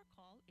or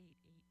call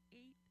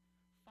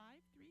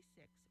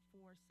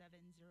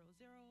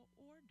 888-536-4700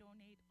 or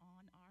donate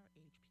on our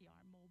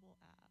HPR mobile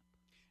app.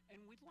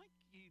 And we'd like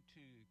you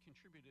to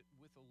contribute it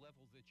with a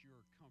level that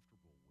you're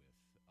comfortable with.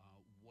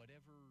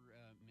 Whatever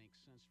makes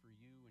sense for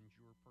you and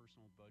your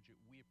personal budget,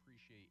 we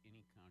appreciate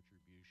any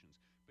contributions.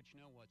 But you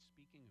know what?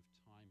 Speaking of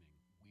timing,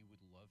 we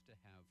would love to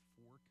have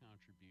 4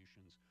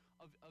 contributions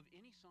of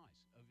any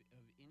size, of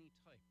any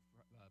type,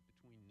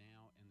 between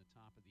now and the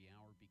top of the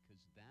hour, because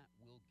that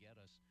will get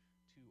us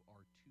to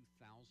our $2,000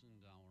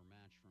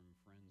 match from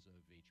Friends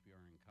of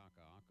HPR in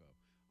Kaka'ako.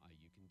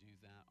 You can do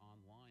that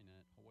online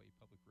at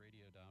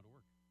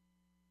hawaiipublicradio.org.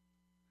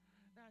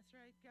 That's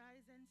right,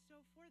 guys. And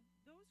so for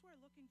those who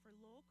are looking for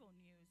local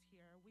news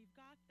here, we've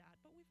got that.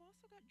 But we've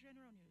also got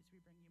general news.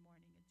 We bring you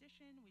Morning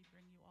Edition. We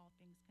bring you All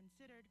Things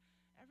Considered.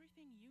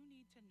 Everything you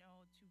need to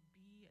know to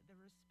be the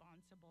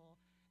responsible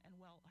and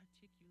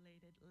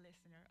well-articulated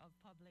listener of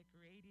public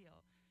radio.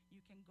 You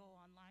can go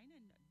online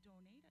and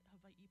donate at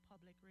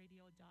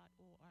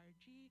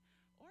hawaiipublicradio.org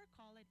or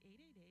call at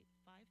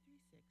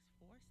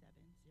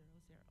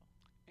 888-536-4700.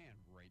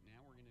 And right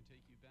now we're going to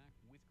take you back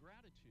with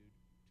gratitude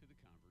to The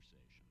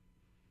Conversation.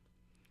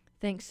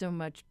 Thanks so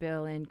much,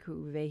 Bill and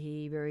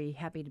Ku'uwehi. Very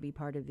happy to be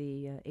part of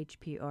the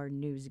HPR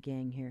News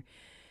gang here.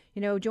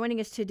 Joining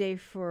us today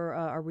for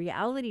a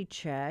reality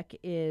check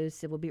is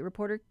Civil Beat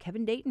reporter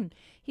Kevin Dayton.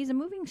 He's a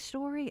moving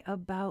story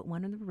about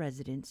one of the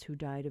residents who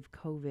died of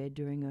COVID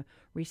during a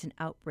recent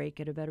outbreak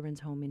at a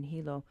veterans home in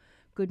Hilo.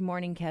 Good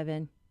morning,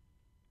 Kevin.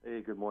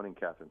 Hey, good morning,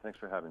 Catherine. Thanks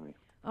for having me.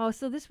 Oh,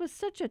 so this was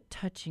such a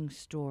touching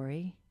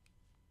story.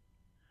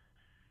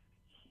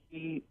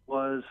 He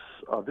was,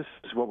 this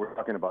is what we're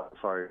talking about,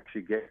 sorry,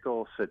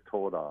 Shigeko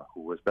Setora,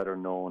 who was better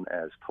known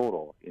as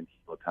Toto in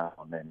Hilo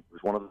Town, and he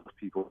was one of those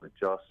people that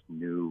just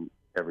knew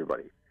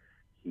everybody.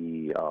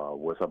 He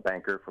was a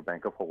banker for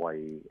Bank of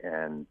Hawaii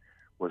and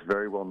was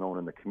very well known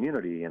in the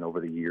community, and over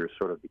the years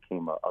sort of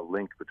became a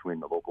link between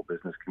the local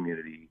business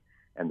community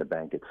and the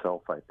bank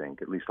itself, I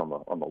think, at least on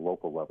the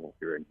local level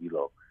here in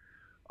Hilo.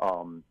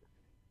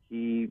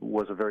 He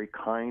was a very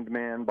kind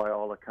man by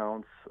all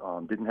accounts,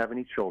 didn't have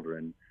any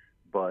children,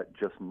 but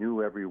just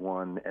knew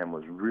everyone and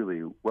was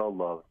really well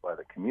loved by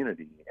the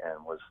community,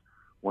 and was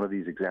one of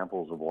these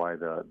examples of why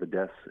the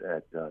deaths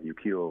at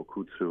Yukio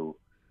Kutsu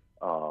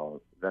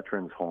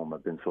Veterans Home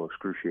have been so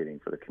excruciating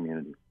for the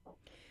community.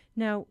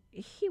 Now,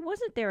 he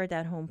wasn't there at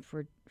that home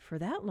for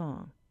that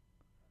long.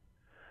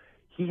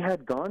 He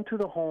had gone to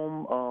the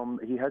home.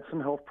 He had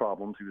some health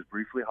problems. He was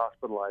briefly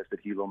hospitalized at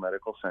Hilo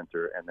Medical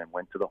Center and then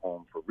went to the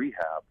home for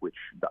rehab, which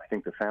I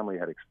think the family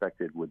had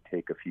expected would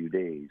take a few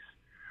days.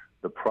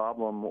 The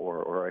problem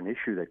or an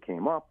issue that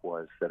came up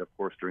was that, of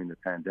course, during the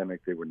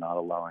pandemic, they were not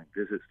allowing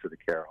visits to the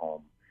care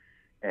home.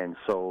 And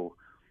so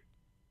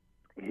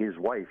his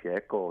wife,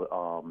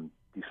 Yaeko,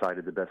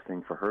 decided the best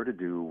thing for her to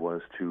do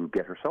was to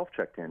get herself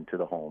checked into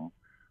the home,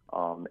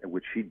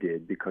 which she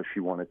did because she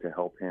wanted to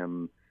help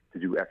him to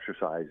do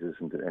exercises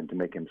and to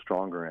make him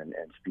stronger and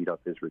speed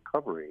up his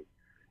recovery.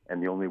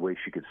 And the only way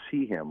she could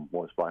see him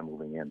was by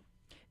moving in.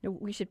 Now,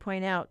 we should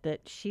point out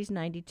that she's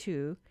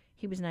 92,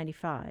 he was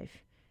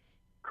 95.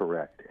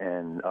 Correct.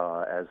 And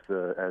as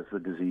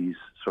the disease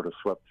sort of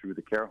swept through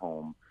the care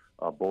home,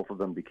 both of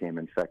them became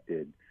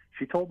infected.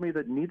 She told me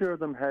that neither of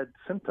them had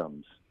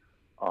symptoms,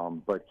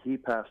 but he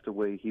passed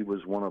away. He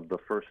was one of the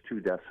first 2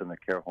 deaths in the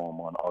care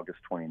home on August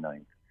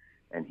 29th,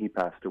 and he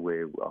passed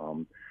away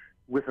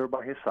with her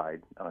by his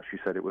side. She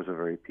said it was a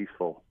very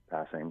peaceful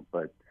passing,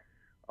 but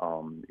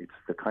it's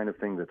the kind of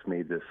thing that's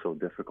made this so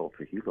difficult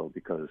for Hilo,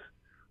 because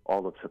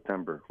all of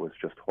September was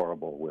just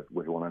horrible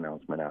with one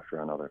announcement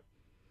after another.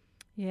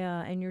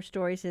 Yeah, and your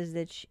story says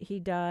that he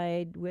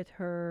died with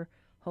her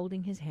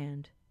holding his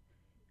hand.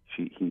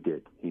 He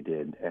did,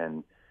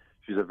 and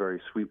she's a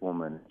very sweet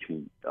woman.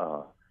 She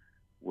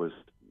was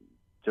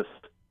just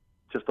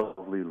a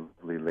lovely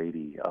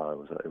lady.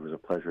 It was a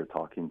pleasure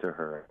talking to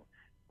her.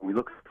 When we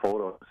look at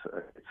photos,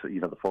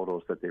 the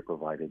photos that they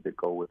provided that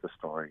go with the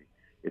story,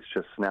 it's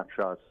just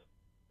snapshots,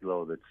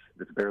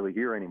 that's barely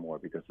here anymore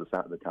because the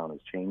town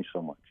has changed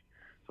so much.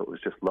 So it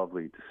was just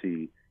lovely to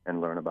see and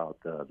learn about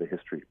the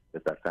history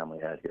that family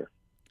had here.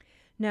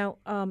 Now,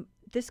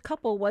 this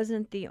couple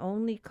wasn't the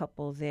only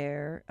couple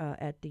there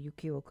at the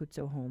Yukio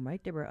Kutsu home,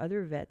 right? There were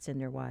other vets and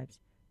their wives.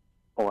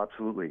 Oh,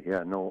 absolutely.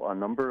 Yeah, no, a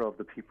number of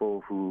the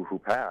people who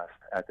passed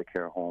at the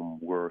care home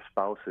were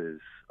spouses.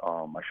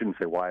 I shouldn't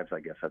say wives, I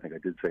guess. I think I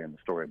did say in the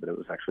story, but it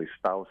was actually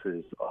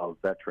spouses of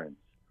veterans,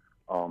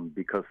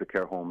 because the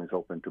care home is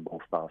open to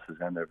both spouses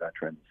and their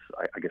veterans,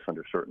 I guess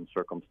under certain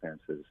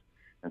circumstances.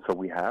 And so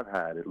we have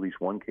had at least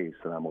one case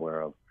that I'm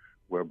aware of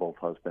where both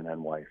husband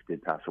and wife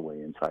did pass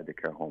away inside the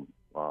care home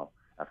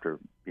after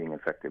being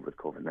infected with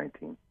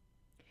COVID-19.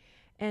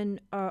 And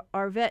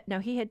our vet, now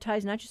he had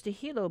ties not just to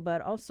Hilo,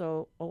 but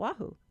also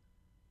Oahu.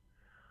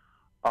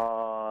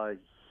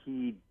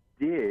 He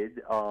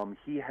did.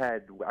 He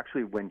had,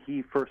 actually, when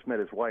he first met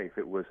his wife,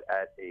 it was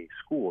at a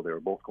school. They were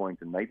both going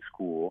to night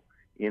school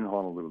in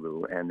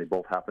Honolulu, and they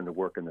both happened to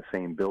work in the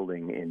same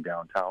building in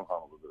downtown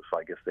Honolulu. So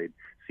I guess they'd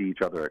see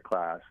each other at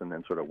class and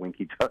then sort of wink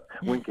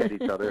at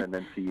each other and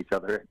then see each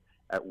other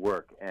at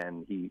work.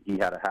 And he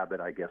had a habit,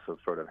 I guess, of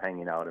sort of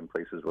hanging out in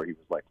places where he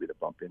was likely to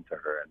bump into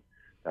her, and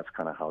that's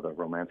kind of how the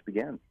romance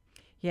began.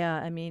 Yeah,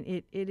 I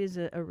mean, it is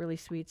a really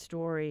sweet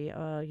story,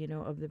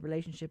 of the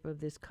relationship of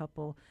this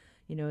couple.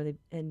 You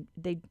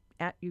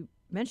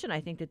mentioned, I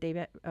think, that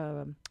they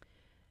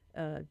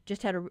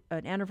just had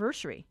an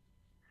anniversary.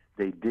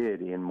 They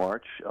did in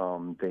March.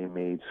 They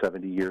made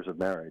 70 years of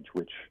marriage,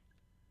 which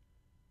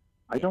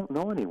I don't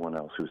know anyone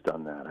else who's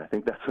done that. I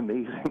think that's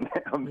amazing,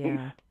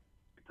 Yeah.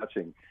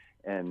 touching,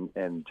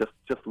 and just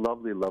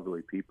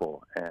lovely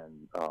people,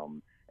 and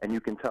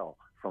you can tell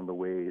from the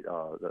way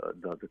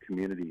the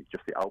community,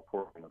 just the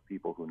outpouring of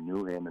people who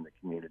knew him in the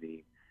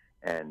community,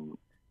 and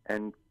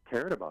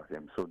cared about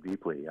him so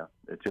deeply. Yeah,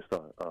 it's just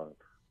a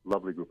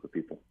lovely group of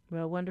people.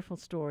 Well, wonderful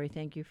story.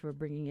 Thank you for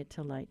bringing it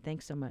to light.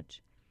 Thanks so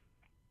much.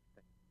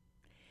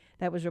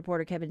 That was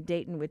reporter Kevin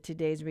Dayton with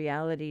today's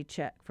reality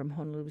check from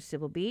Honolulu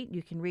Civil Beat.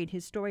 You can read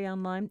his story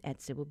online at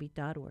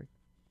civilbeat.org.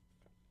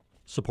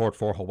 Support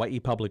for Hawaii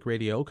Public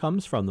Radio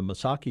comes from the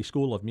Masaki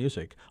School of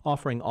Music,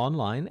 offering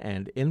online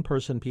and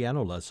in-person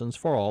piano lessons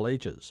for all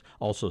ages,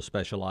 also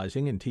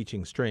specializing in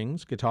teaching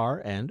strings,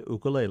 guitar, and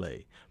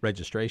ukulele.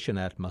 Registration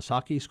at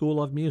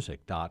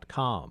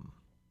masakischoolofmusic.com.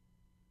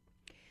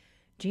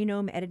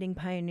 Genome editing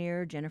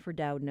pioneer Jennifer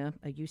Doudna,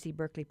 a UC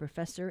Berkeley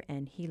professor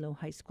and Hilo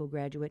High School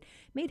graduate,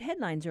 made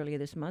headlines earlier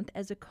this month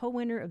as a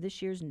co-winner of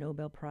this year's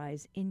Nobel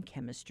Prize in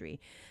Chemistry.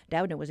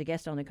 Doudna was a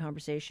guest on The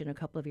Conversation a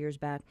couple of years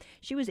back.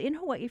 She was in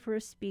Hawaii for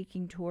a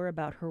speaking tour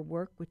about her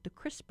work with the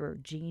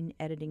CRISPR gene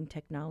editing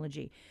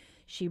technology.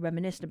 She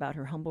reminisced about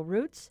her humble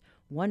roots,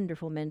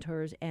 wonderful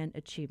mentors, and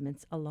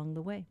achievements along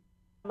the way.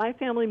 My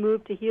family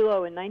moved to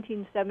Hilo in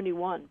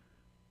 1971,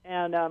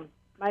 and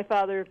my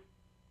father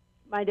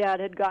my dad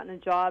had gotten a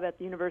job at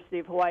the University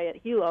of Hawaii at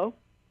Hilo,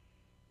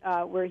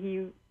 where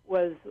he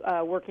was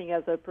working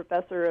as a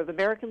professor of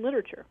American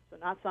literature, so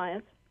not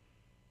science.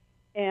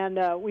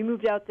 And we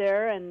moved out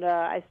there, and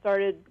I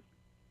started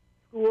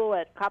school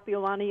at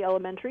Kapiolani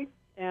Elementary,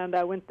 and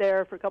I went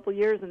there for a couple of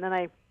years, and then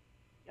I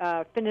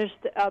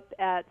finished up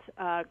at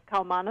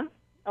Kaumana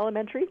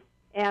Elementary,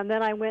 and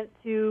then I went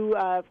to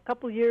a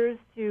couple of years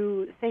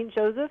to St.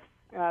 Joseph's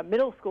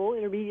Middle School,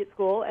 intermediate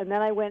school, and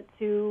then I went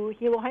to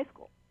Hilo High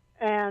School.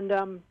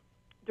 And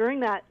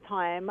during that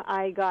time,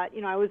 I got,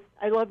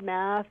 I loved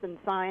math and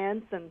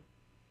science, and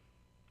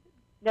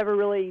I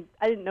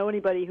didn't know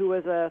anybody who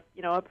was a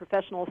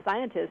professional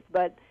scientist,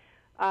 but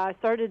I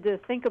started to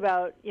think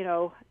about,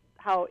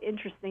 how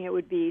interesting it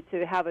would be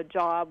to have a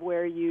job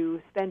where you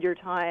spend your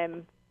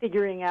time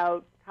figuring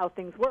out how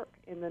things work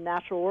in the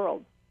natural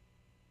world.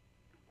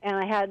 And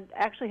I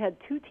actually had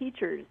two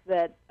teachers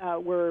that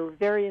were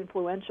very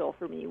influential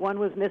for me. One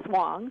was Miss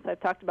Wong. So I've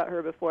talked about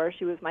her before.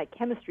 She was my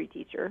chemistry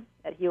teacher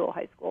at Hilo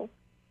High School.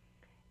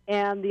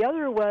 And the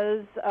other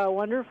was a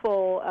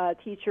wonderful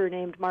teacher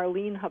named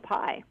Marlene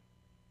Hapai,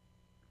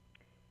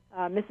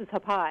 Mrs.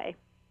 Hapai.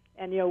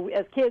 And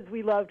as kids,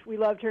 we loved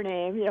her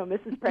name.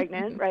 Mrs.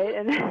 Pregnant, right?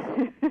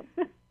 And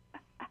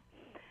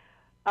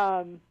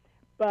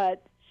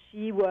but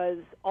she was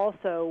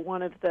also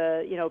one of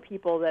the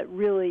people that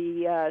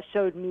really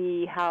showed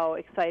me how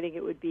exciting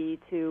it would be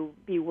to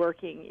be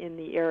working in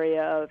the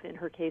area of, in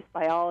her case,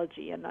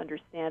 biology and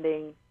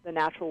understanding the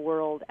natural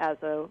world as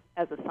a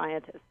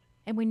scientist.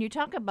 And when you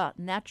talk about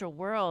natural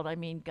world, I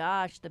mean,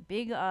 gosh, the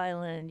Big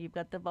Island, you've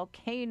got the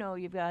volcano,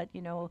 you've got,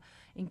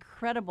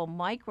 incredible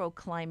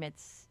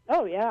microclimates.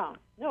 Oh, yeah.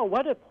 No,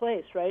 what a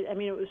place, right? I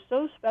mean, it was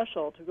so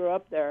special to grow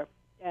up there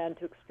and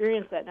to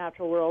experience that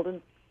natural world.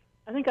 And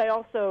I think I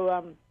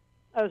also,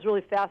 I was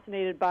really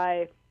fascinated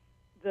by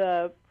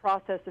the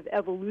process of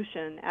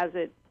evolution as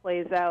it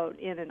plays out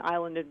in an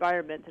island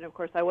environment. And, of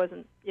course, I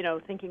wasn't,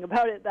 thinking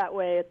about it that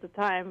way at the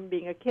time,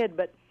 being a kid,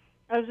 but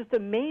I was just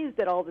amazed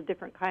at all the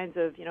different kinds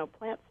of,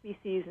 plant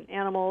species and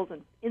animals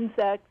and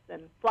insects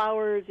and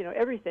flowers,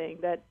 everything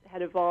that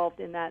had evolved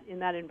in that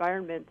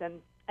environment. And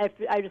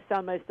I just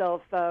found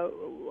myself a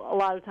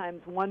lot of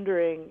times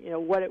wondering,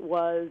 what it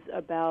was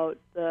about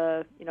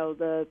the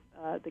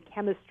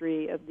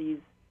chemistry of these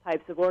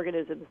types of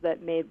organisms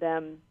that made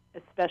them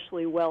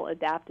especially well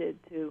adapted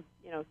to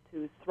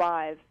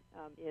thrive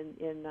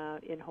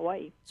in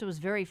Hawaii. So it was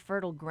very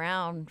fertile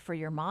ground for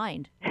your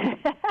mind.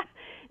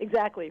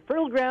 Exactly.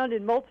 Fertile ground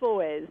in multiple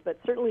ways, but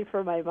certainly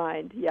for my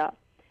mind, yeah.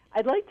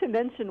 I'd like to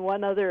mention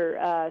one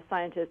other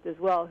scientist as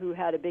well who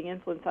had a big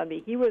influence on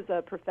me. He was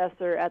a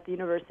professor at the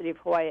University of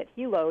Hawaii at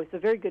Hilo. He's a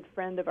very good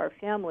friend of our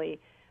family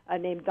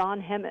named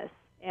Don Hemis.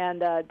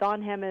 And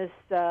Don Hemis,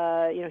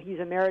 he's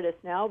emeritus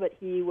now, but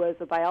he was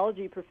a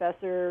biology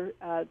professor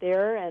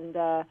there and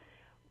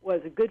was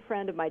a good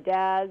friend of my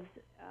dad's.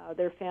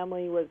 Their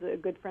family was a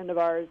good friend of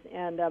ours.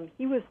 And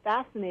he was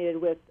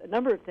fascinated with a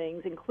number of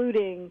things,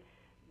 including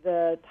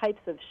the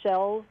types of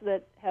shells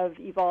that have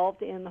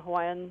evolved in the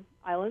Hawaiian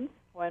Islands,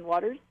 Hawaiian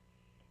waters,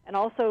 and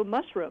also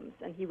mushrooms.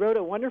 And he wrote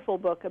a wonderful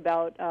book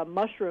about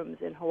mushrooms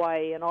in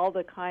Hawaii and all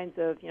the kinds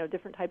of,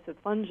 different types of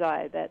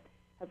fungi that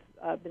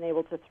have been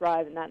able to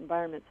thrive in that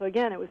environment. So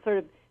again, it was sort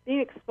of being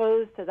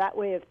exposed to that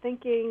way of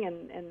thinking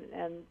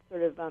and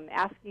sort of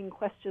asking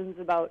questions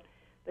about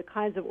the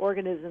kinds of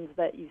organisms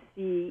that you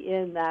see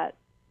in that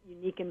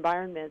unique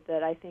environment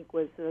that I think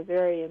was a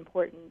very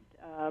important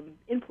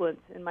influence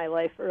in my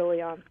life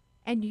early on.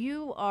 And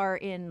you are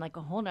in like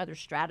a whole other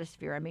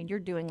stratosphere. I mean, you're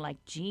doing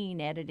like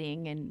gene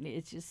editing, and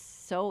it's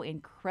just so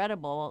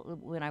incredible.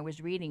 When I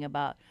was reading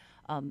about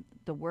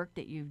the work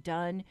that you've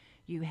done,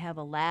 you have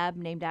a lab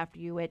named after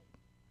you at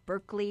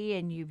Berkeley,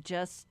 and you've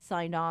just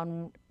signed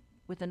on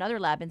with another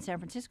lab in San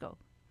Francisco.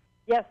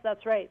 Yes,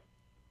 that's right.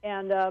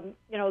 And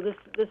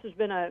this has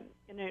been a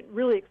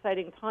really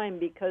exciting time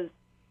because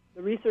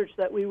the research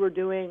that we were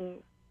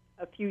doing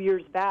a few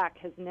years back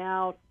has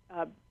now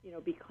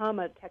become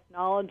a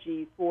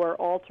technology for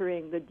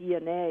altering the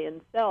DNA in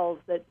cells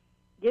that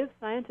gives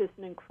scientists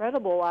an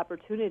incredible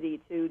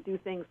opportunity to do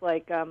things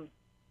like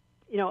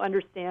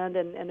understand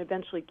and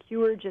eventually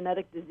cure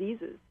genetic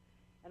diseases,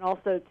 and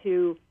also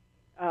to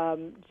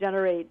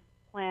generate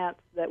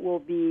plants that will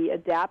be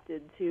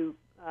adapted to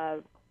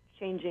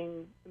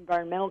changing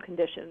environmental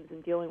conditions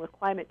and dealing with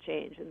climate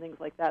change and things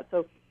like that.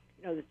 So,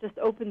 it's just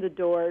opened the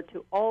door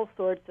to all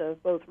sorts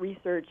of both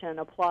research and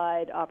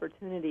applied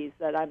opportunities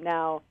that I'm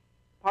now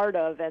part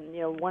of. And,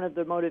 one of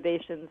the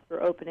motivations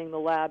for opening the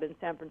lab in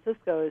San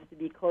Francisco is to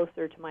be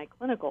closer to my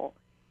clinical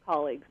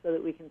colleagues so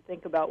that we can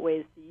think about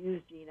ways to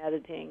use gene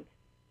editing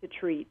to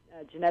treat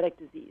genetic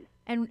disease.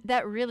 And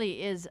that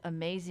really is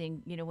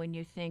amazing, when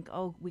you think,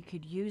 oh, we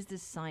could use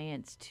this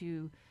science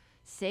to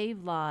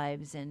save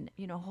lives and,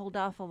 hold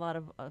off a lot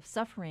of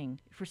suffering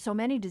for so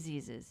many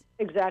diseases.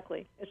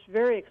 Exactly. It's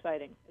very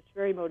exciting. It's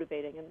very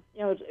motivating. And,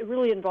 it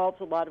really involves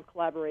a lot of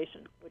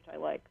collaboration, which I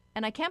like.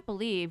 And I can't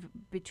believe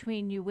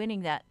between you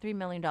winning that $3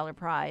 million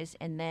prize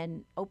and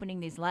then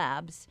opening these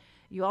labs,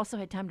 you also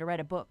had time to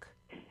write a book.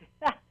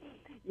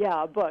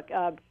 Yeah, a book.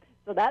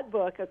 So that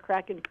book, A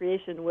Crack in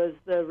Creation, was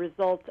the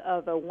result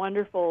of a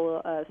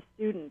wonderful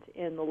student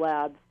in the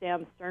lab,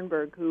 Sam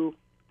Sternberg, who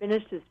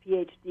finished his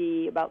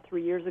PhD about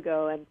 3 years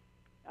ago and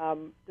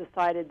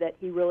decided that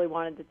he really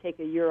wanted to take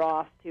a year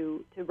off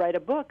to write a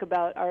book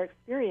about our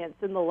experience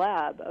in the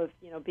lab of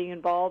being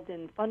involved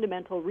in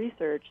fundamental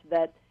research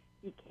that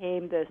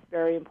became this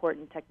very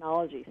important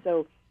technology.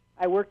 So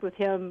I worked with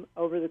him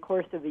over the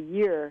course of a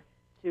year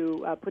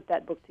to put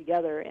that book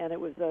together, and it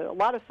was a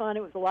lot of fun.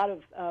 It was a lot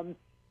of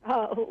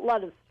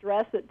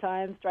stress at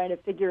times, trying to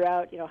figure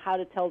out how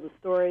to tell the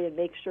story and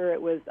make sure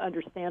it was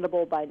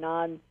understandable by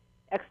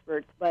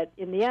non-experts. But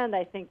in the end,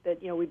 I think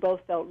that we both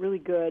felt really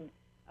good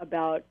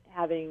about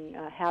having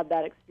had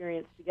that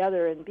experience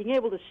together and being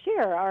able to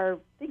share our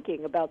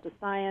thinking about the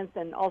science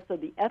and also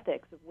the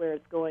ethics of where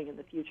it's going in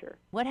the future.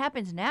 What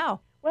happens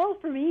now? Well,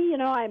 for me,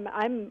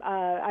 I'm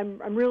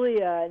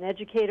really an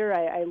educator.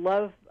 I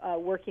love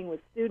working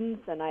with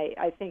students, and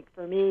I think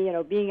for me,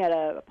 being at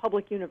a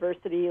public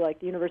university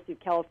like the University of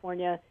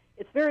California,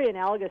 it's very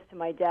analogous to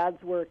my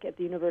dad's work at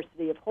the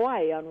University of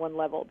Hawaii on one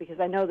level, because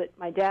I know that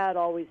my dad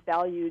always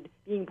valued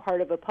being part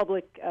of a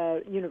public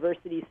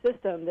university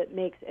system that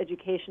makes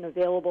education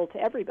available to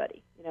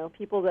everybody.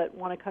 People that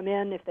want to come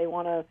in, if they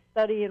want to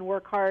study and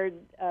work hard,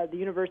 the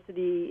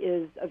university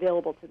is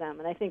available to them.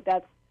 And I think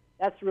that's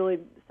really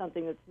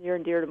something that's near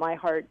and dear to my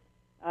heart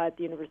at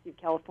the University of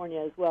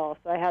California as well.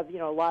 So I have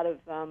a lot of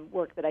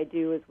work that I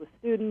do is with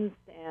students,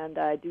 and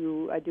I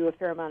do a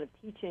fair amount of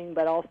teaching,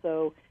 but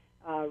also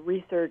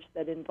research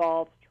that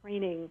involves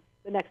training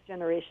the next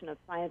generation of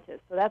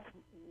scientists. So that's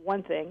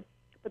one thing.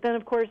 But then,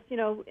 of course,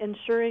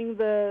 ensuring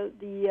the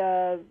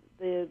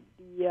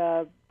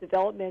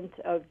development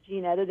of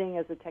gene editing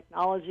as a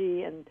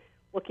technology and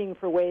looking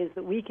for ways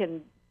that we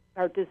can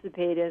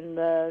participate in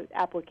the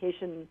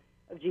application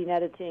of gene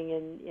editing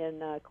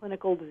in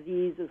clinical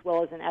disease as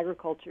well as in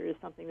agriculture is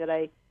something that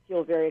I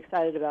feel very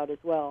excited about as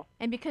well.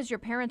 And because your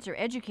parents are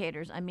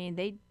educators,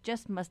 they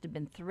just must have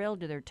been thrilled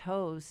to their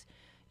toes,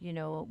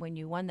 when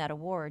you won that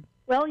award.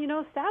 Well,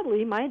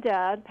 sadly, my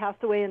dad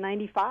passed away in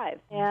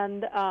 '95,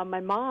 and my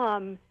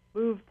mom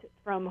moved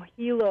from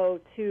Hilo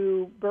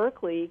to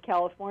Berkeley,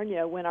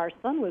 California, when our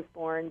son was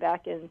born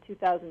back in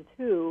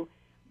 2002,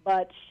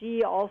 but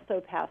she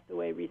also passed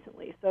away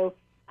recently. So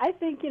I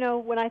think,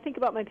 when I think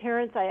about my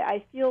parents,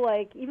 I feel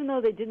like even though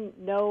they didn't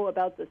know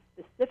about the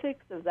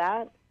specifics of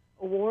that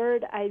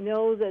award, I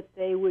know that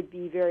they would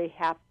be very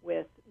happy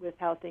with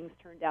how things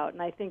turned out.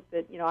 And I think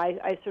that,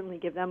 I certainly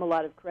give them a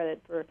lot of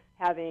credit for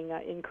having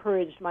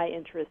encouraged my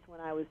interest when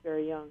I was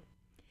very young.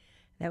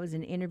 That was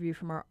an interview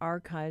from our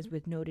archives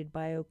with noted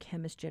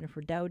biochemist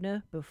Jennifer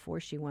Doudna before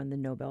she won the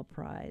Nobel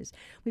Prize.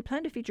 We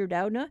plan to feature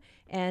Doudna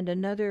and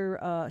another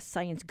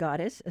science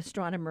goddess,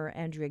 astronomer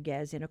Andrea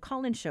Ghez, in a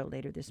call-in show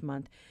later this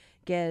month.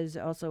 Ghez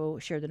also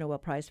shared the Nobel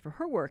Prize for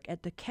her work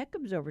at the Keck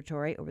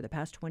Observatory over the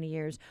past 20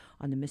 years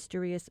on the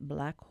mysterious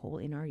black hole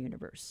in our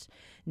universe.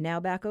 Now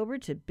back over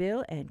to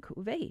Bill and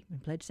Cuvée in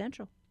Pledge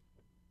Central.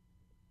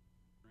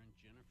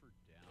 Jennifer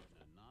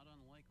Doudna, not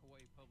unlike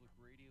Hawaii Public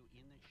Radio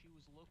in that she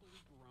was locally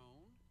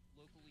grown,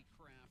 locally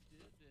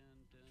crafted, and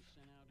sent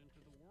out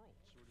into the world,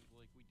 sort of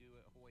like we do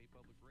at Hawaii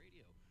Public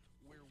Radio,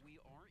 where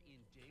we are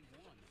in day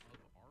one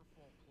of our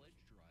fall pledge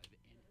drive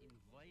and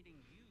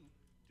inviting you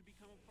to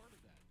become a part of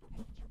that. It's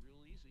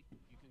real easy.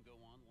 You can go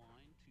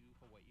online to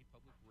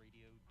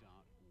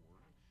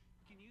hawaiipublicradio.org.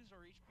 You can use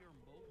our HPR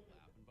mobile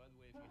app, and by the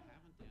way, if you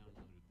haven't downloaded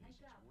this, it's worth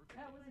it.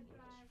 It's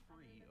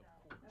free, of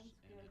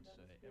course,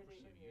 and it's ever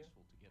so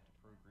useful to get to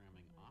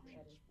programming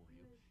options for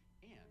you.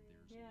 And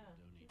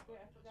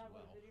there's a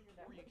donate button as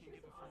well. Or you can give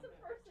a phone call to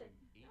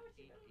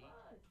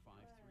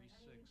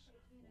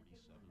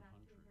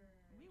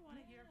 888-536-4700. We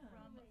want to hear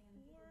from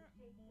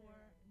 4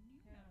 more new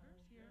members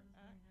here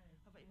at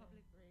Hawaii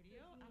Public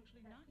Radio.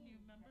 Actually, not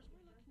new members.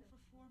 We're looking for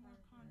 4 more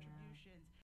contributions.